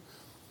you.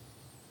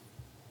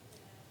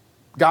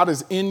 God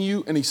is in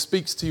you and he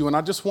speaks to you. And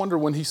I just wonder,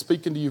 when he's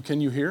speaking to you,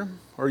 can you hear him?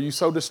 Or are you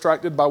so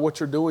distracted by what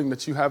you're doing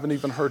that you haven't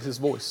even heard his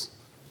voice?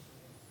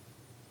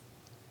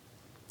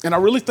 And I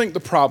really think the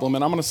problem,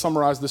 and I'm going to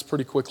summarize this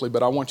pretty quickly,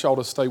 but I want y'all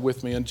to stay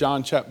with me. In 1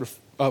 John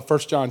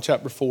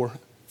chapter 4,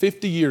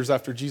 50 years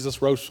after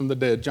Jesus rose from the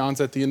dead,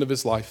 John's at the end of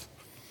his life.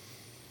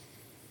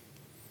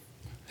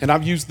 And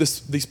I've used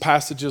these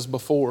passages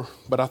before,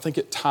 but I think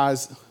it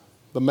ties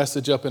the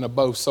message up in a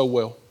bow so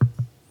well.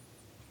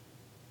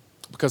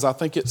 Because I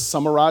think it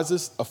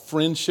summarizes a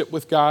friendship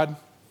with God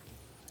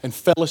and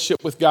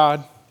fellowship with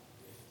God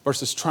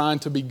versus trying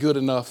to be good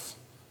enough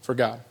for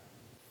God.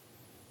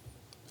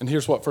 And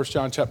here's what 1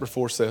 John chapter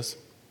 4 says.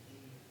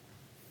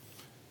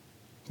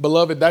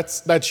 Beloved,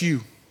 that's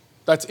you.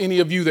 That's any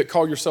of you that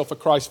call yourself a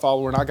Christ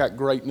follower, and I got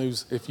great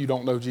news if you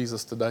don't know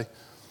Jesus today.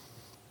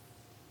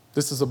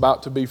 This is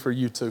about to be for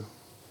you too.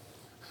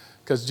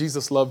 Because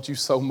Jesus loved you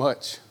so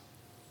much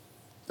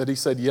that he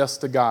said yes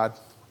to God,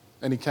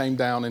 and he came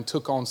down and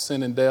took on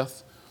sin and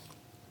death,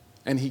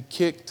 and he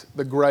kicked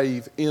the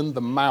grave in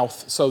the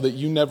mouth so that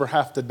you never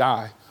have to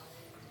die.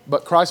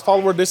 But Christ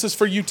follower, this is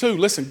for you too.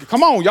 Listen,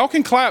 come on, y'all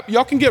can clap.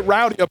 Y'all can get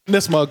rowdy up in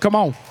this mug. Come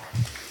on.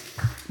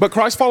 But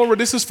Christ follower,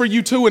 this is for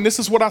you too, and this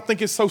is what I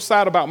think is so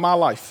sad about my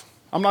life.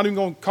 I'm not even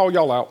going to call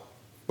y'all out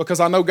because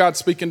I know God's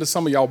speaking to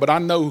some of y'all, but I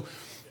know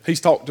he's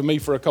talked to me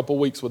for a couple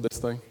weeks with this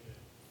thing.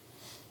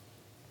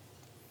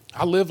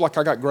 I live like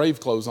I got grave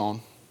clothes on,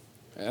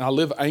 and I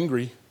live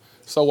angry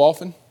so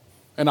often,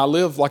 and I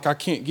live like I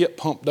can't get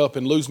pumped up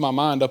and lose my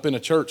mind up in a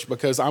church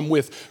because I'm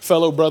with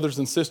fellow brothers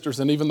and sisters,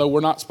 and even though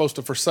we're not supposed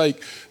to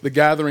forsake the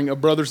gathering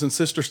of brothers and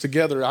sisters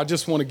together, I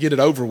just want to get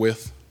it over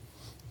with.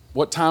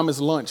 What time is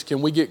lunch?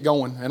 Can we get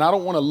going? And I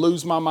don't want to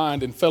lose my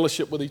mind in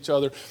fellowship with each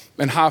other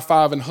and high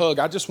five and hug.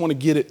 I just want to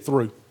get it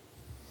through.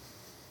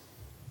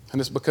 And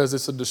it's because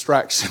it's a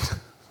distraction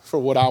for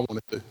what I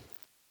want to do.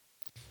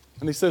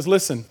 And he says,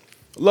 listen,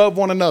 love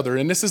one another.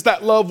 And this is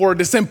that love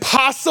word. It's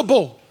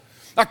impossible.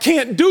 I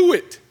can't do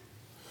it.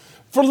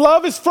 For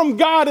love is from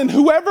God, and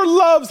whoever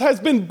loves has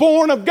been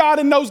born of God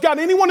and knows God.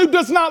 Anyone who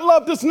does not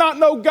love does not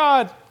know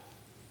God,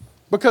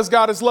 because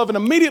God is love. And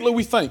immediately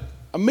we think,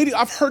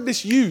 I've heard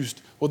this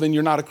used. Well, then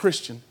you're not a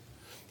Christian.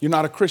 You're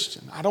not a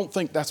Christian. I don't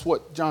think that's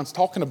what John's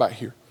talking about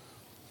here.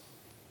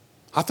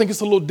 I think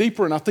it's a little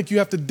deeper, and I think you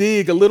have to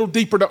dig a little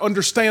deeper to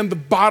understand the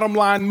bottom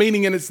line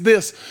meaning, and it's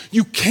this.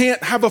 You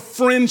can't have a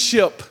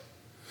friendship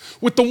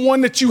with the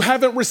one that you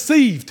haven't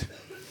received.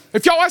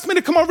 If y'all asked me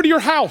to come over to your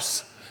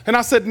house, and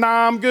I said,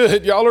 nah, I'm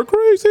good. Y'all are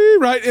crazy,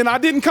 right? And I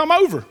didn't come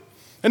over.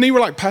 And then you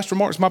were like, Pastor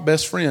Mark's my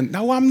best friend.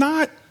 No, I'm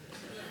not.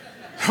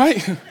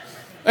 Right?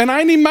 And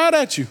I ain't even mad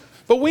at you.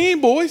 But we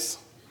ain't boys.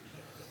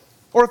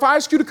 Or if I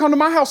asked you to come to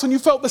my house and you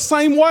felt the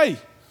same way,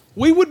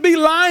 we would be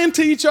lying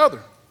to each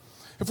other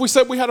if we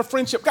said we had a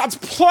friendship. God's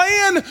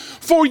plan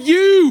for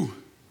you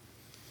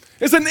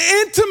is an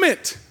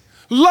intimate,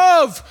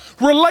 love,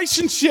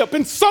 relationship.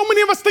 And so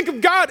many of us think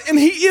of God, and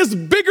he is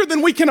bigger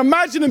than we can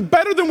imagine and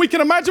better than we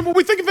can imagine. But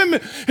we think of him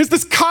as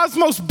this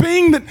cosmos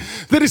being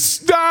that is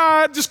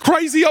just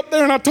crazy up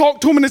there. And I talk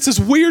to him, and it's this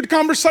weird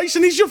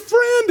conversation. He's your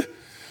friend.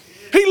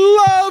 He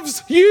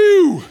loves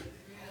you.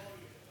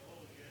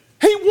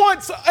 He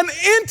wants an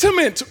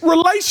intimate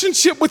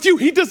relationship with you.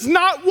 He does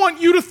not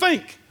want you to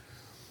think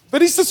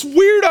that he's this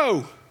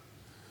weirdo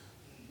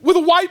with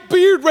a white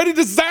beard ready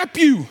to zap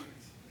you.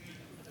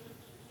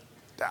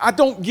 I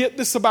don't get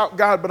this about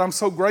God, but I'm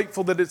so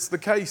grateful that it's the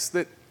case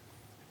that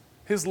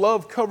his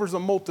love covers a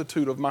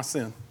multitude of my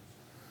sin.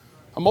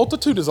 A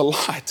multitude is a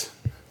lot.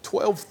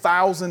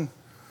 12,000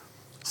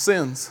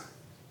 sins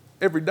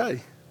every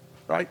day,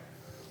 right?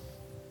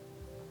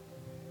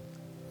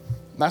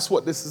 And that's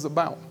what this is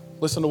about.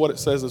 Listen to what it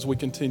says as we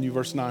continue,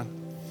 verse 9.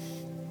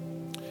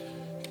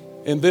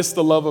 In this,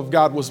 the love of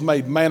God was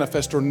made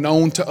manifest or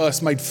known to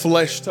us, made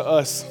flesh to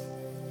us,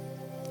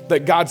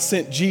 that God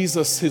sent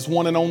Jesus, his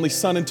one and only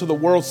Son, into the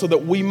world so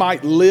that we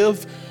might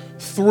live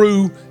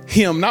through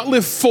him, not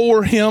live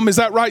for him. Is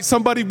that right,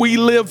 somebody? We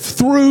live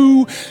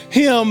through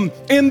him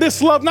in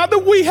this love. Not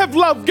that we have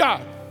loved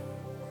God,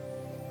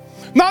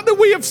 not that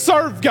we have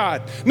served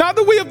God, not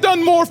that we have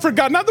done more for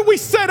God, not that we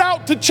set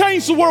out to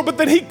change the world, but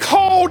that he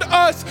called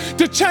us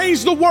to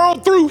change the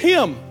world through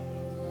him.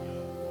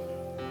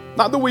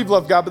 Not that we've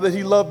loved God, but that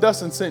he loved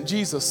us and sent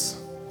Jesus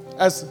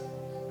as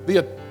the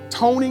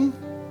atoning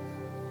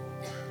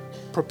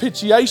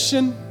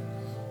propitiation.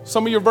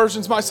 Some of your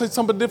versions might say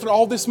something different.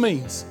 All this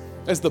means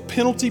as the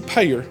penalty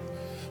payer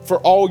for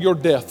all your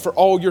death, for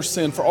all your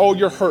sin, for all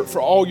your hurt,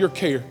 for all your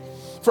care,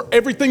 for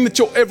everything that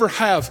you'll ever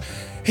have.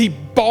 He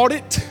bought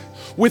it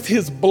with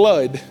his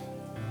blood.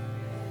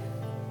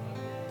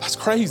 That's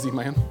crazy,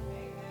 man.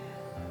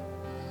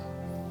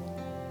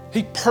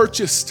 He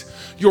purchased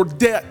your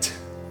debt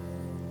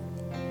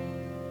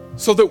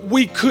so that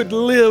we could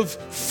live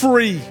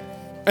free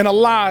and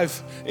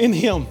alive in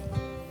him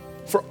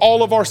for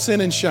all of our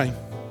sin and shame.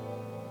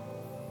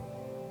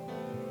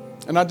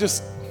 And I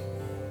just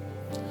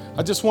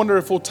wonder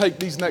if we'll take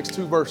these next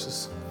two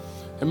verses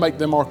and make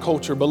them our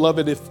culture.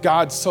 Beloved, if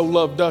God so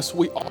loved us,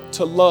 we ought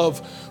to love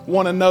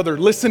one another.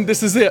 Listen,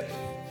 this is it.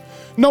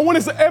 No one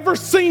has ever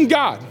seen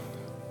God.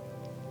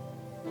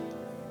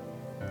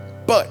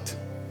 But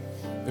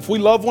if we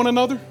love one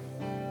another,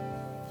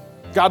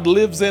 God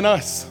lives in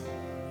us.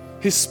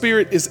 His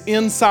Spirit is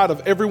inside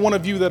of every one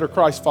of you that are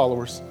Christ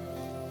followers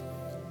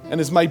and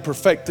is made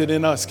perfected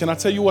in us. Can I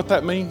tell you what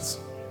that means?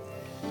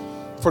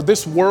 For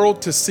this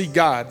world to see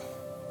God,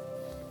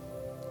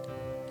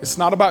 it's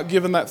not about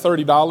giving that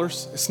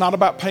 $30. It's not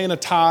about paying a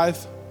tithe.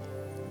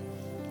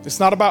 It's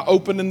not about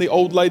opening the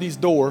old lady's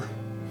door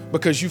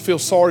because you feel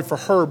sorry for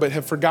her but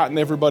have forgotten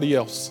everybody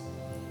else.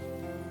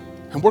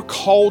 And we're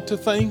called to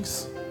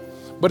things,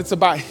 but it's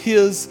about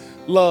his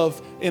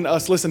love in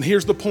us. Listen,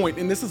 here's the point,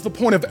 and this is the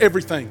point of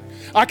everything.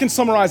 I can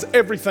summarize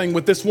everything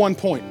with this one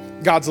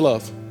point: God's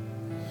love.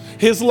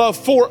 His love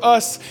for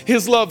us,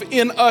 his love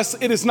in us.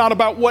 It is not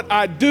about what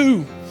I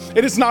do.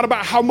 It is not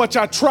about how much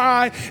I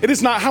try. It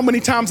is not how many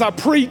times I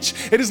preach.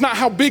 It is not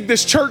how big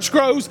this church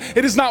grows.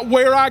 It is not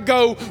where I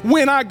go,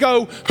 when I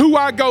go, who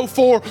I go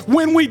for,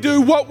 when we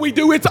do, what we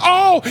do. It's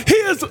all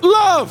his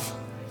love.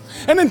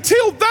 And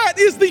until that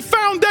is the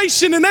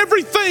foundation in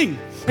everything,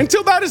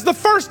 until that is the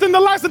first and the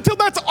last, until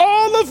that's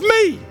all of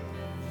me,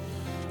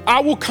 I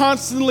will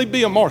constantly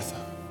be a Martha.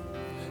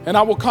 And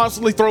I will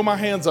constantly throw my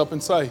hands up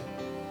and say,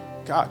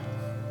 God,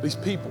 these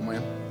people,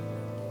 man.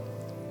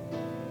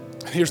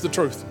 And here's the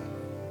truth.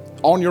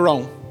 On your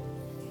own,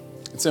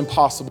 it's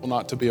impossible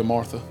not to be a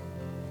Martha.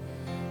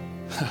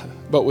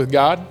 But with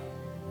God,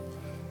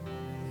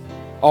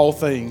 all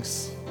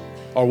things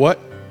are what?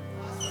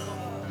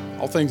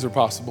 All things are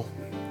possible.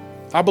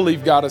 I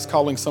believe God is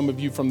calling some of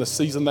you from the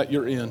season that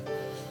you're in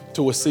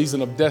to a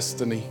season of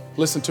destiny.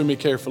 Listen to me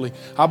carefully.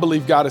 I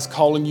believe God is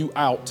calling you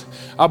out.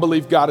 I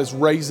believe God is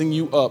raising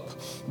you up.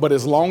 But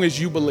as long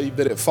as you believe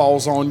that it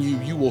falls on you,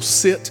 you will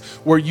sit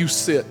where you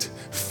sit,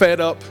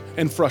 fed up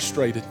and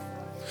frustrated.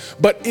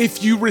 But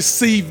if you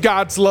receive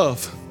God's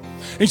love,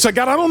 and you say,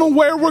 God, I don't know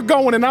where we're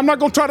going, and I'm not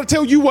going to try to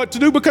tell you what to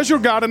do because you're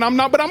God, and I'm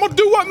not, but I'm going to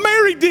do what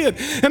Mary did,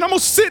 and I'm going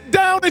to sit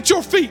down at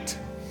your feet.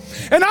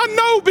 And I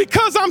know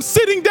because I'm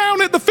sitting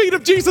down at the feet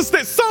of Jesus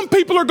that some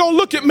people are going to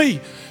look at me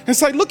and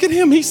say, look at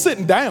him, he's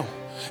sitting down.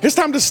 It's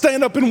time to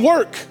stand up and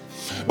work.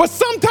 But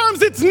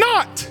sometimes it's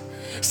not.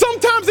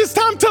 Sometimes it's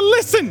time to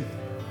listen.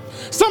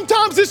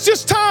 Sometimes it's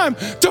just time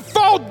to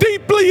fall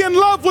deeply in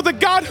love with a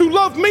God who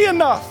loved me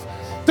enough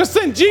to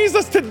send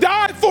Jesus to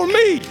die for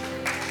me.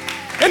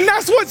 And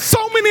that's what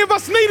so many of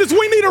us need, is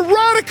we need a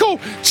radical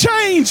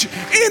change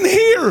in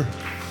here.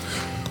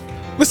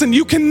 Listen,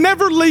 you can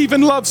never leave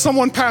and love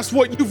someone past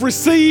what you've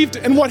received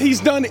and what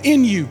he's done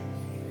in you.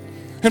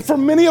 And for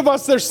many of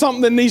us, there's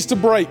something that needs to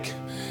break,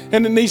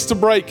 and it needs to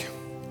break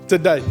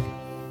today.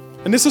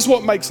 And this is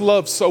what makes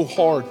love so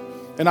hard.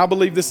 And I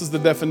believe this is the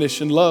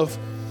definition. Love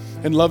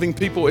and loving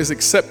people is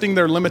accepting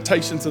their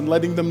limitations and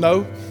letting them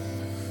know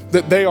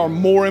that they are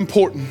more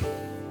important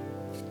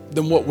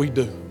than what we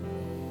do.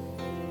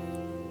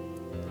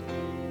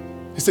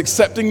 It's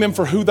accepting them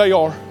for who they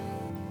are,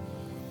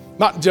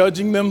 not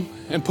judging them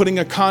and putting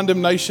a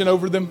condemnation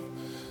over them,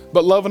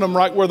 but loving them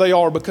right where they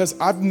are, because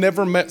I've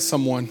never met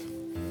someone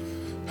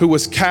who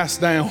was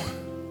cast down.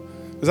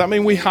 Does that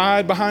mean we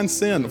hide behind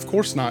sin? Of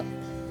course not.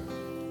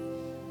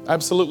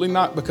 Absolutely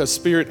not, because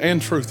spirit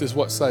and truth is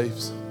what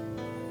saves.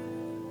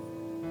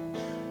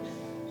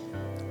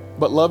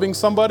 But loving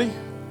somebody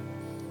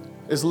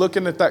is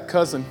looking at that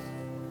cousin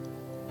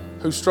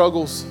who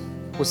struggles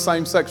with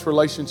same-sex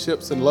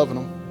relationships and loving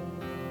them,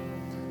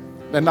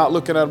 and not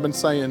looking at them and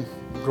saying,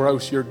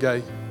 gross, you're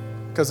gay.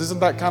 Because isn't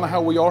that kind of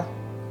how we are?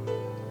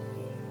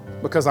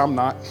 Because I'm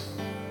not,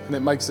 and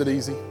it makes it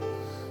easy.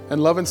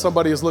 And loving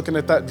somebody is looking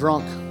at that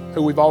drunk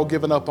who we've all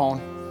given up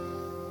on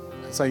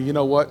and saying, you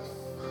know what?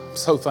 I'm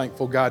so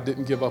thankful God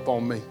didn't give up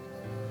on me.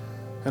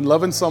 And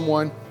loving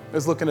someone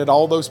is looking at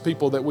all those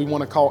people that we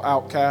want to call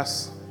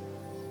outcasts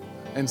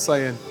and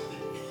saying,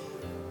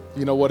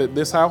 you know what, at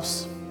this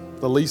house,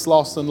 the least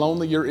lost and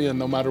lonely, you're in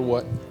no matter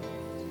what.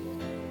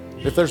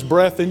 If there's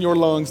breath in your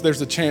lungs,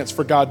 there's a chance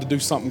for God to do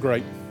something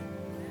great.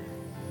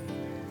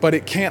 But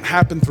it can't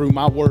happen through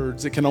my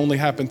words. It can only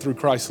happen through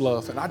Christ's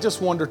love. And I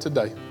just wonder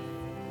today,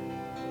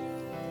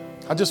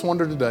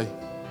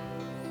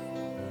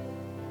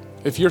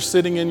 if you're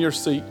sitting in your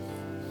seat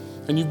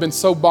and you've been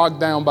so bogged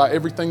down by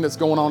everything that's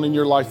going on in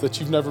your life that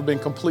you've never been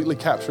completely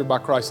captured by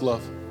Christ's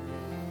love.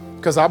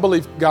 Because I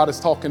believe God is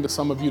talking to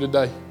some of you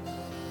today.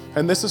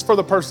 And this is for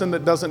the person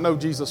that doesn't know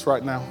Jesus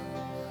right now.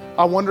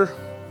 I wonder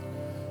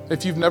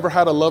if you've never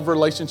had a love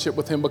relationship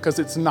with Him, because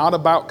it's not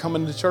about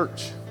coming to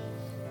church,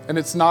 and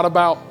it's not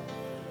about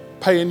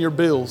paying your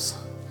bills,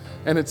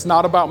 and it's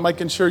not about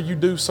making sure you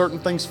do certain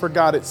things for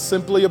God. It's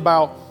simply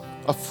about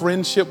a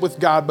friendship with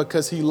God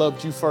because He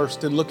loved you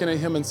first, and looking at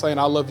Him and saying,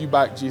 I love you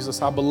back,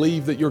 Jesus. I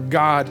believe that you're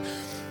God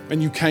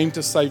and you came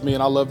to save me,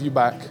 and I love you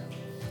back.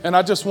 And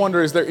I just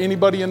wonder, is there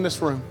anybody in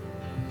this room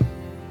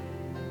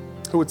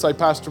who would say,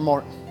 Pastor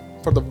Mark,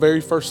 for the very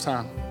first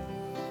time,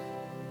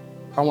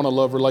 I want a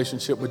love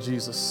relationship with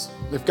Jesus?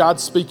 If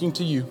God's speaking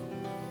to you,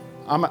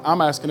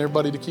 I'm asking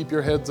everybody to keep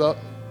your heads up,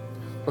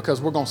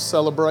 because we're going to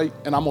celebrate,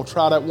 and I'm going to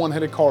try that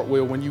one-headed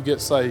cartwheel when you get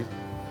saved.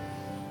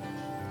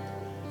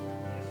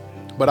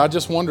 But I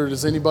just wondered,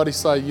 does anybody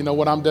say, you know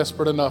what, I'm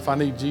desperate enough. I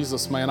need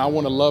Jesus, man. I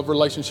want a love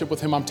relationship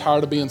with Him. I'm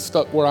tired of being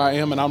stuck where I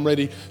am, and I'm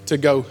ready to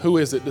go. Who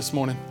is it this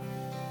morning?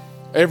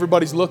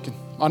 Everybody's looking.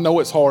 I know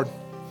it's hard.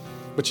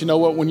 But you know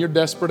what? When you're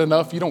desperate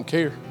enough, you don't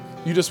care.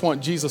 You just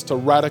want Jesus to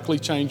radically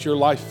change your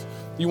life.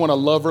 You want a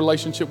love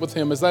relationship with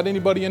Him. Is that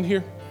anybody in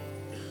here?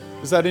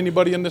 Is that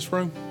anybody in this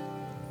room?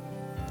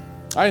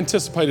 I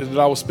anticipated that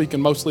I was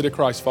speaking mostly to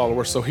Christ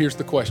followers, so here's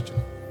the question.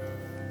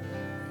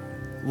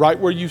 Right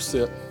where you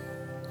sit,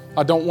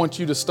 I don't want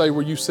you to stay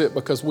where you sit,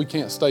 because we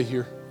can't stay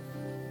here.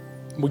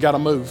 We got to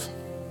move.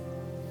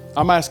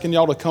 I'm asking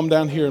y'all to come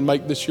down here and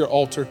make this your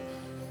altar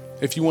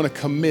if you want to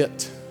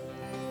commit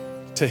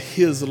to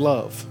His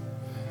love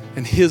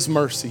and His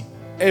mercy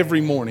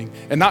every morning,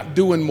 and not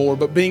doing more,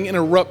 but being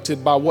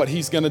interrupted by what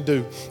He's going to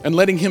do and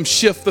letting Him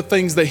shift the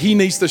things that He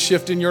needs to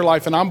shift in your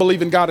life. And I'm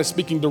believing God is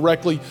speaking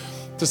directly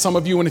to some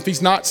of you. And if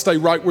He's not, stay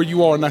right where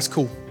you are, and that's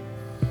cool.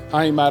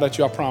 I ain't mad at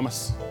you, I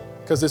promise.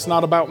 Because it's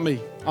not about me,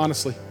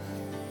 honestly.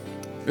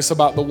 It's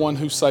about the one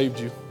who saved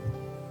you.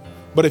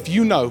 But if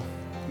you know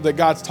that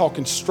God's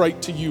talking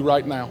straight to you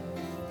right now,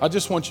 I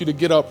just want you to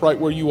get up right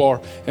where you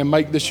are and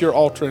make this your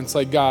altar and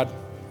say, God,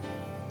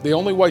 the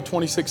only way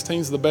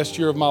 2016 is the best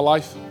year of my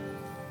life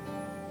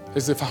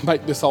is if I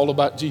make this all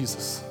about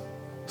Jesus.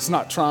 It's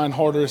not trying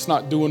harder. It's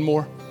not doing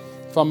more.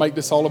 If I make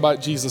this all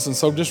about Jesus. And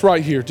so just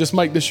right here, just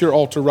make this your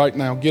altar right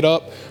now. Get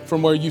up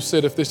from where you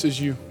sit if this is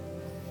you.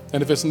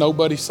 And if it's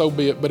nobody, so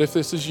be it. But if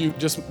this is you,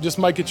 just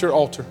make it your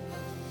altar.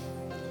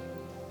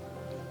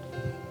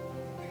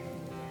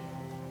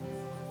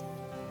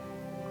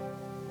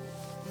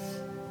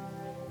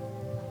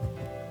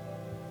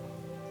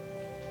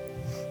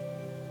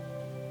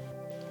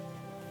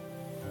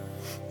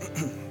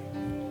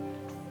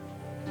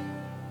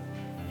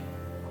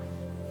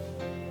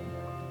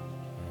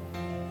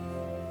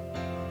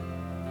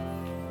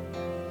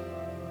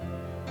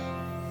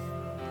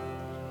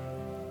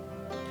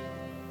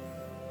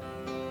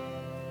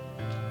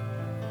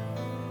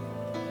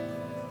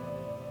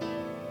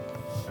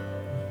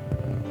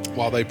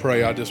 While they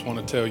pray, I just want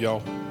to tell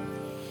y'all,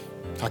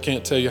 I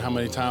can't tell you how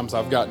many times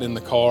I've gotten in the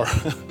car.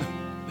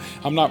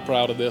 I'm not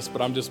proud of this,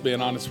 but I'm just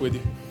being honest with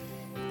you.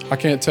 I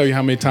can't tell you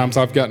how many times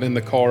I've gotten in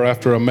the car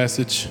after a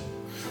message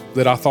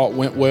that I thought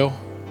went well,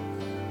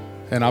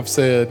 and I've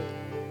said,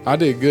 I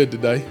did good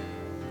today.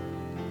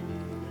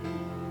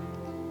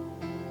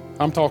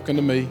 I'm talking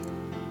to me.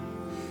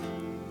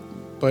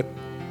 But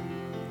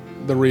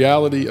the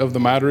reality of the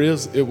matter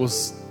is,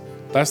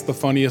 that's the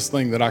funniest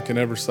thing that I can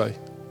ever say.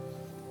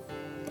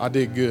 I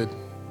did good.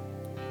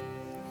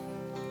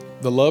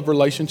 The love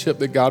relationship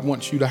that God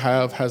wants you to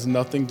have has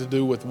nothing to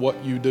do with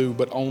what you do,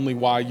 but only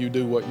why you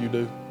do what you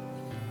do.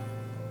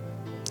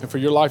 And for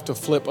your life to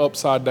flip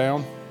upside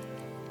down,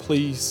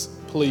 please,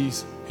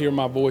 please hear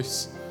my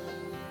voice.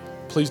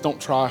 Please don't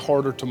try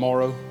harder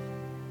tomorrow.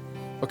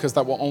 because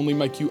that will only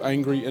make you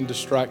angry and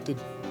distracted.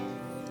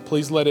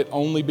 Please let it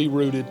only be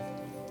rooted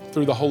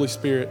through the Holy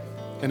Spirit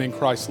and in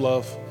Christ's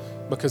love,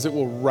 because it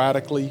will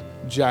radically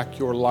jack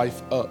your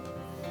life up.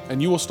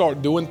 And you will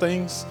start doing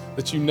things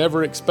that you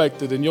never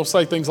expected. And you'll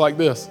say things like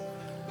this: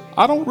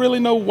 I don't really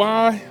know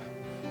why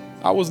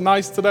I was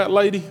nice to that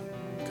lady,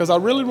 because I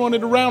really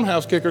wanted to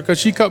roundhouse kick her because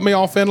she cut me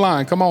off in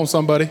line. Come on,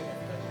 somebody.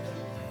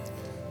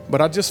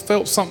 But I just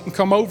felt something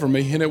come over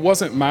me, and it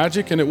wasn't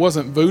magic and it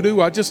wasn't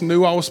voodoo. I just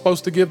knew I was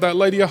supposed to give that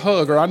lady a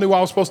hug, or I knew I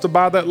was supposed to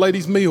buy that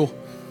lady's meal.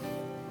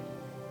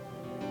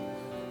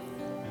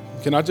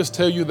 Can I just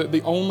tell you that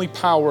the only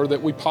power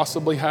that we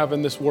possibly have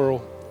in this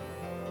world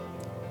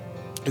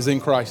is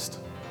in Christ,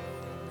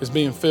 is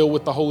being filled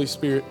with the Holy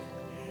Spirit,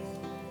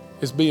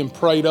 is being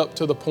prayed up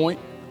to the point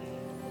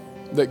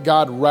that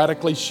God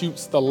radically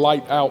shoots the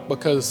light out,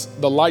 because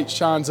the light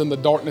shines in the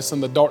darkness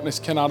and the darkness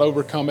cannot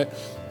overcome it.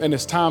 And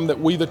it's time that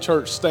we, the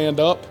church, stand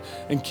up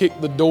and kick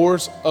the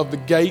doors of the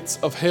gates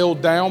of hell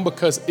down,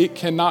 because it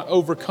cannot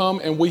overcome,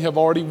 and we have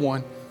already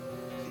won.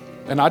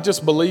 And I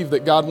just believe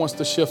that God wants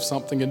to shift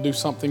something and do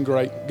something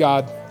great.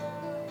 God,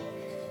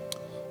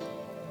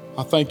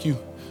 I thank you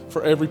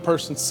for every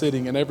person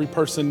sitting and every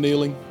person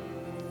kneeling.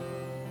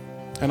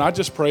 And I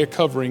just pray a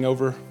covering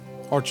over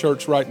our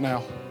church right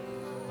now.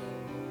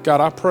 God,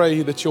 I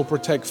pray that you'll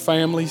protect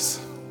families,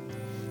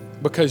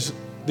 because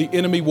the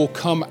enemy will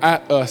come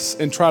at us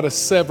and try to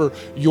sever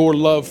your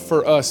love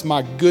for us.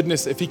 My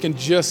goodness, if he can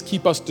just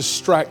keep us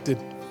distracted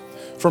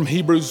from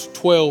Hebrews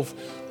 12,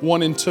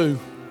 1 and 2.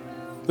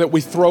 That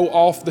we throw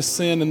off the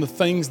sin and the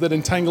things that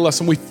entangle us,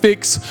 and we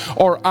fix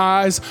our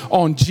eyes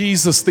on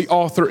Jesus, the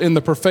author and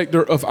the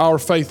perfecter of our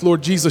faith.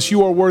 Lord Jesus,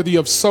 you are worthy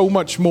of so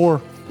much more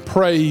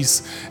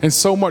praise and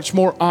so much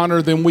more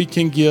honor than we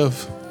can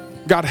give.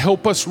 God,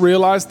 help us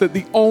realize that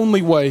the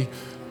only way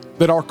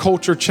that our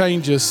culture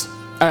changes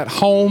at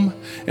home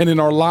and in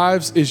our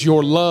lives is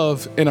your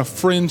love and a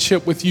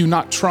friendship with you,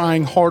 not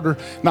trying harder,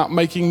 not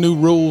making new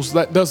rules.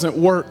 That doesn't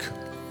work.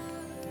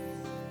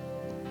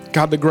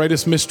 God, the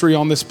greatest mystery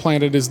on this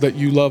planet is that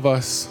you love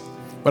us,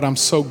 but I'm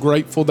so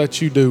grateful that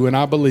you do, and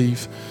I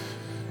believe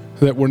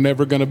that we're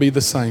never going to be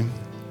the same.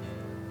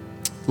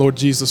 Lord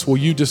Jesus, will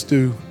you just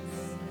do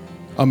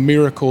a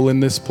miracle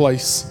in this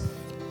place?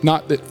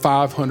 Not that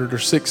 500 or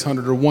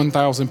 600 or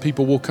 1,000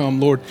 people will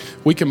come. Lord,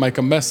 we can make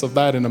a mess of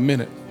that in a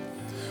minute,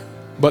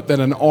 but that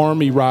an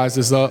army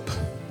rises up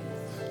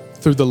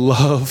through the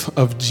love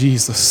of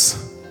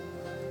Jesus.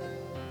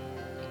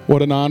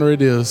 What an honor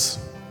it is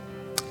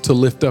to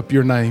lift up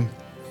your name,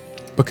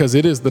 because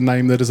it is the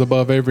name that is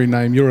above every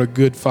name. You're a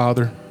good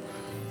Father,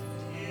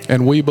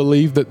 and we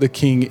believe that the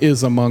King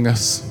is among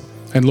us.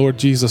 And Lord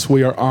Jesus,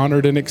 we are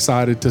honored and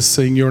excited to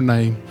sing your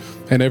name.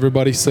 And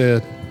everybody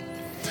said,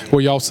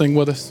 will y'all sing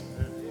with us?